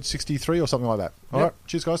episode 63 or something like that. All right.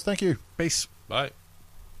 Cheers, guys. Thank you. Peace. bye.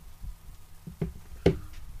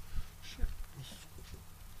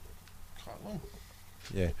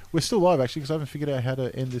 Yeah. We're still live, actually, because I haven't figured out how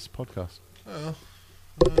to end this podcast.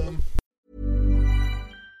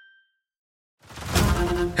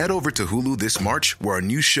 Head over to Hulu this March, where our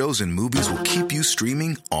new shows and movies will keep you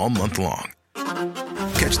streaming all month long.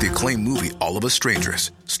 Catch the acclaimed movie All of Us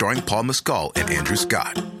Strangers, starring Paul Mescal and Andrew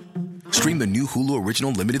Scott. Stream the new Hulu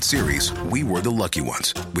original limited series We Were the Lucky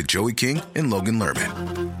Ones with Joey King and Logan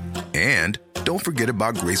Lerman. And don't forget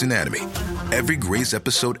about Grey's Anatomy. Every Grey's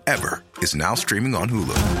episode ever is now streaming on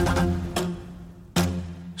Hulu.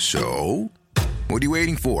 So, what are you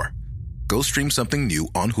waiting for? Go stream something new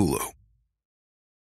on Hulu.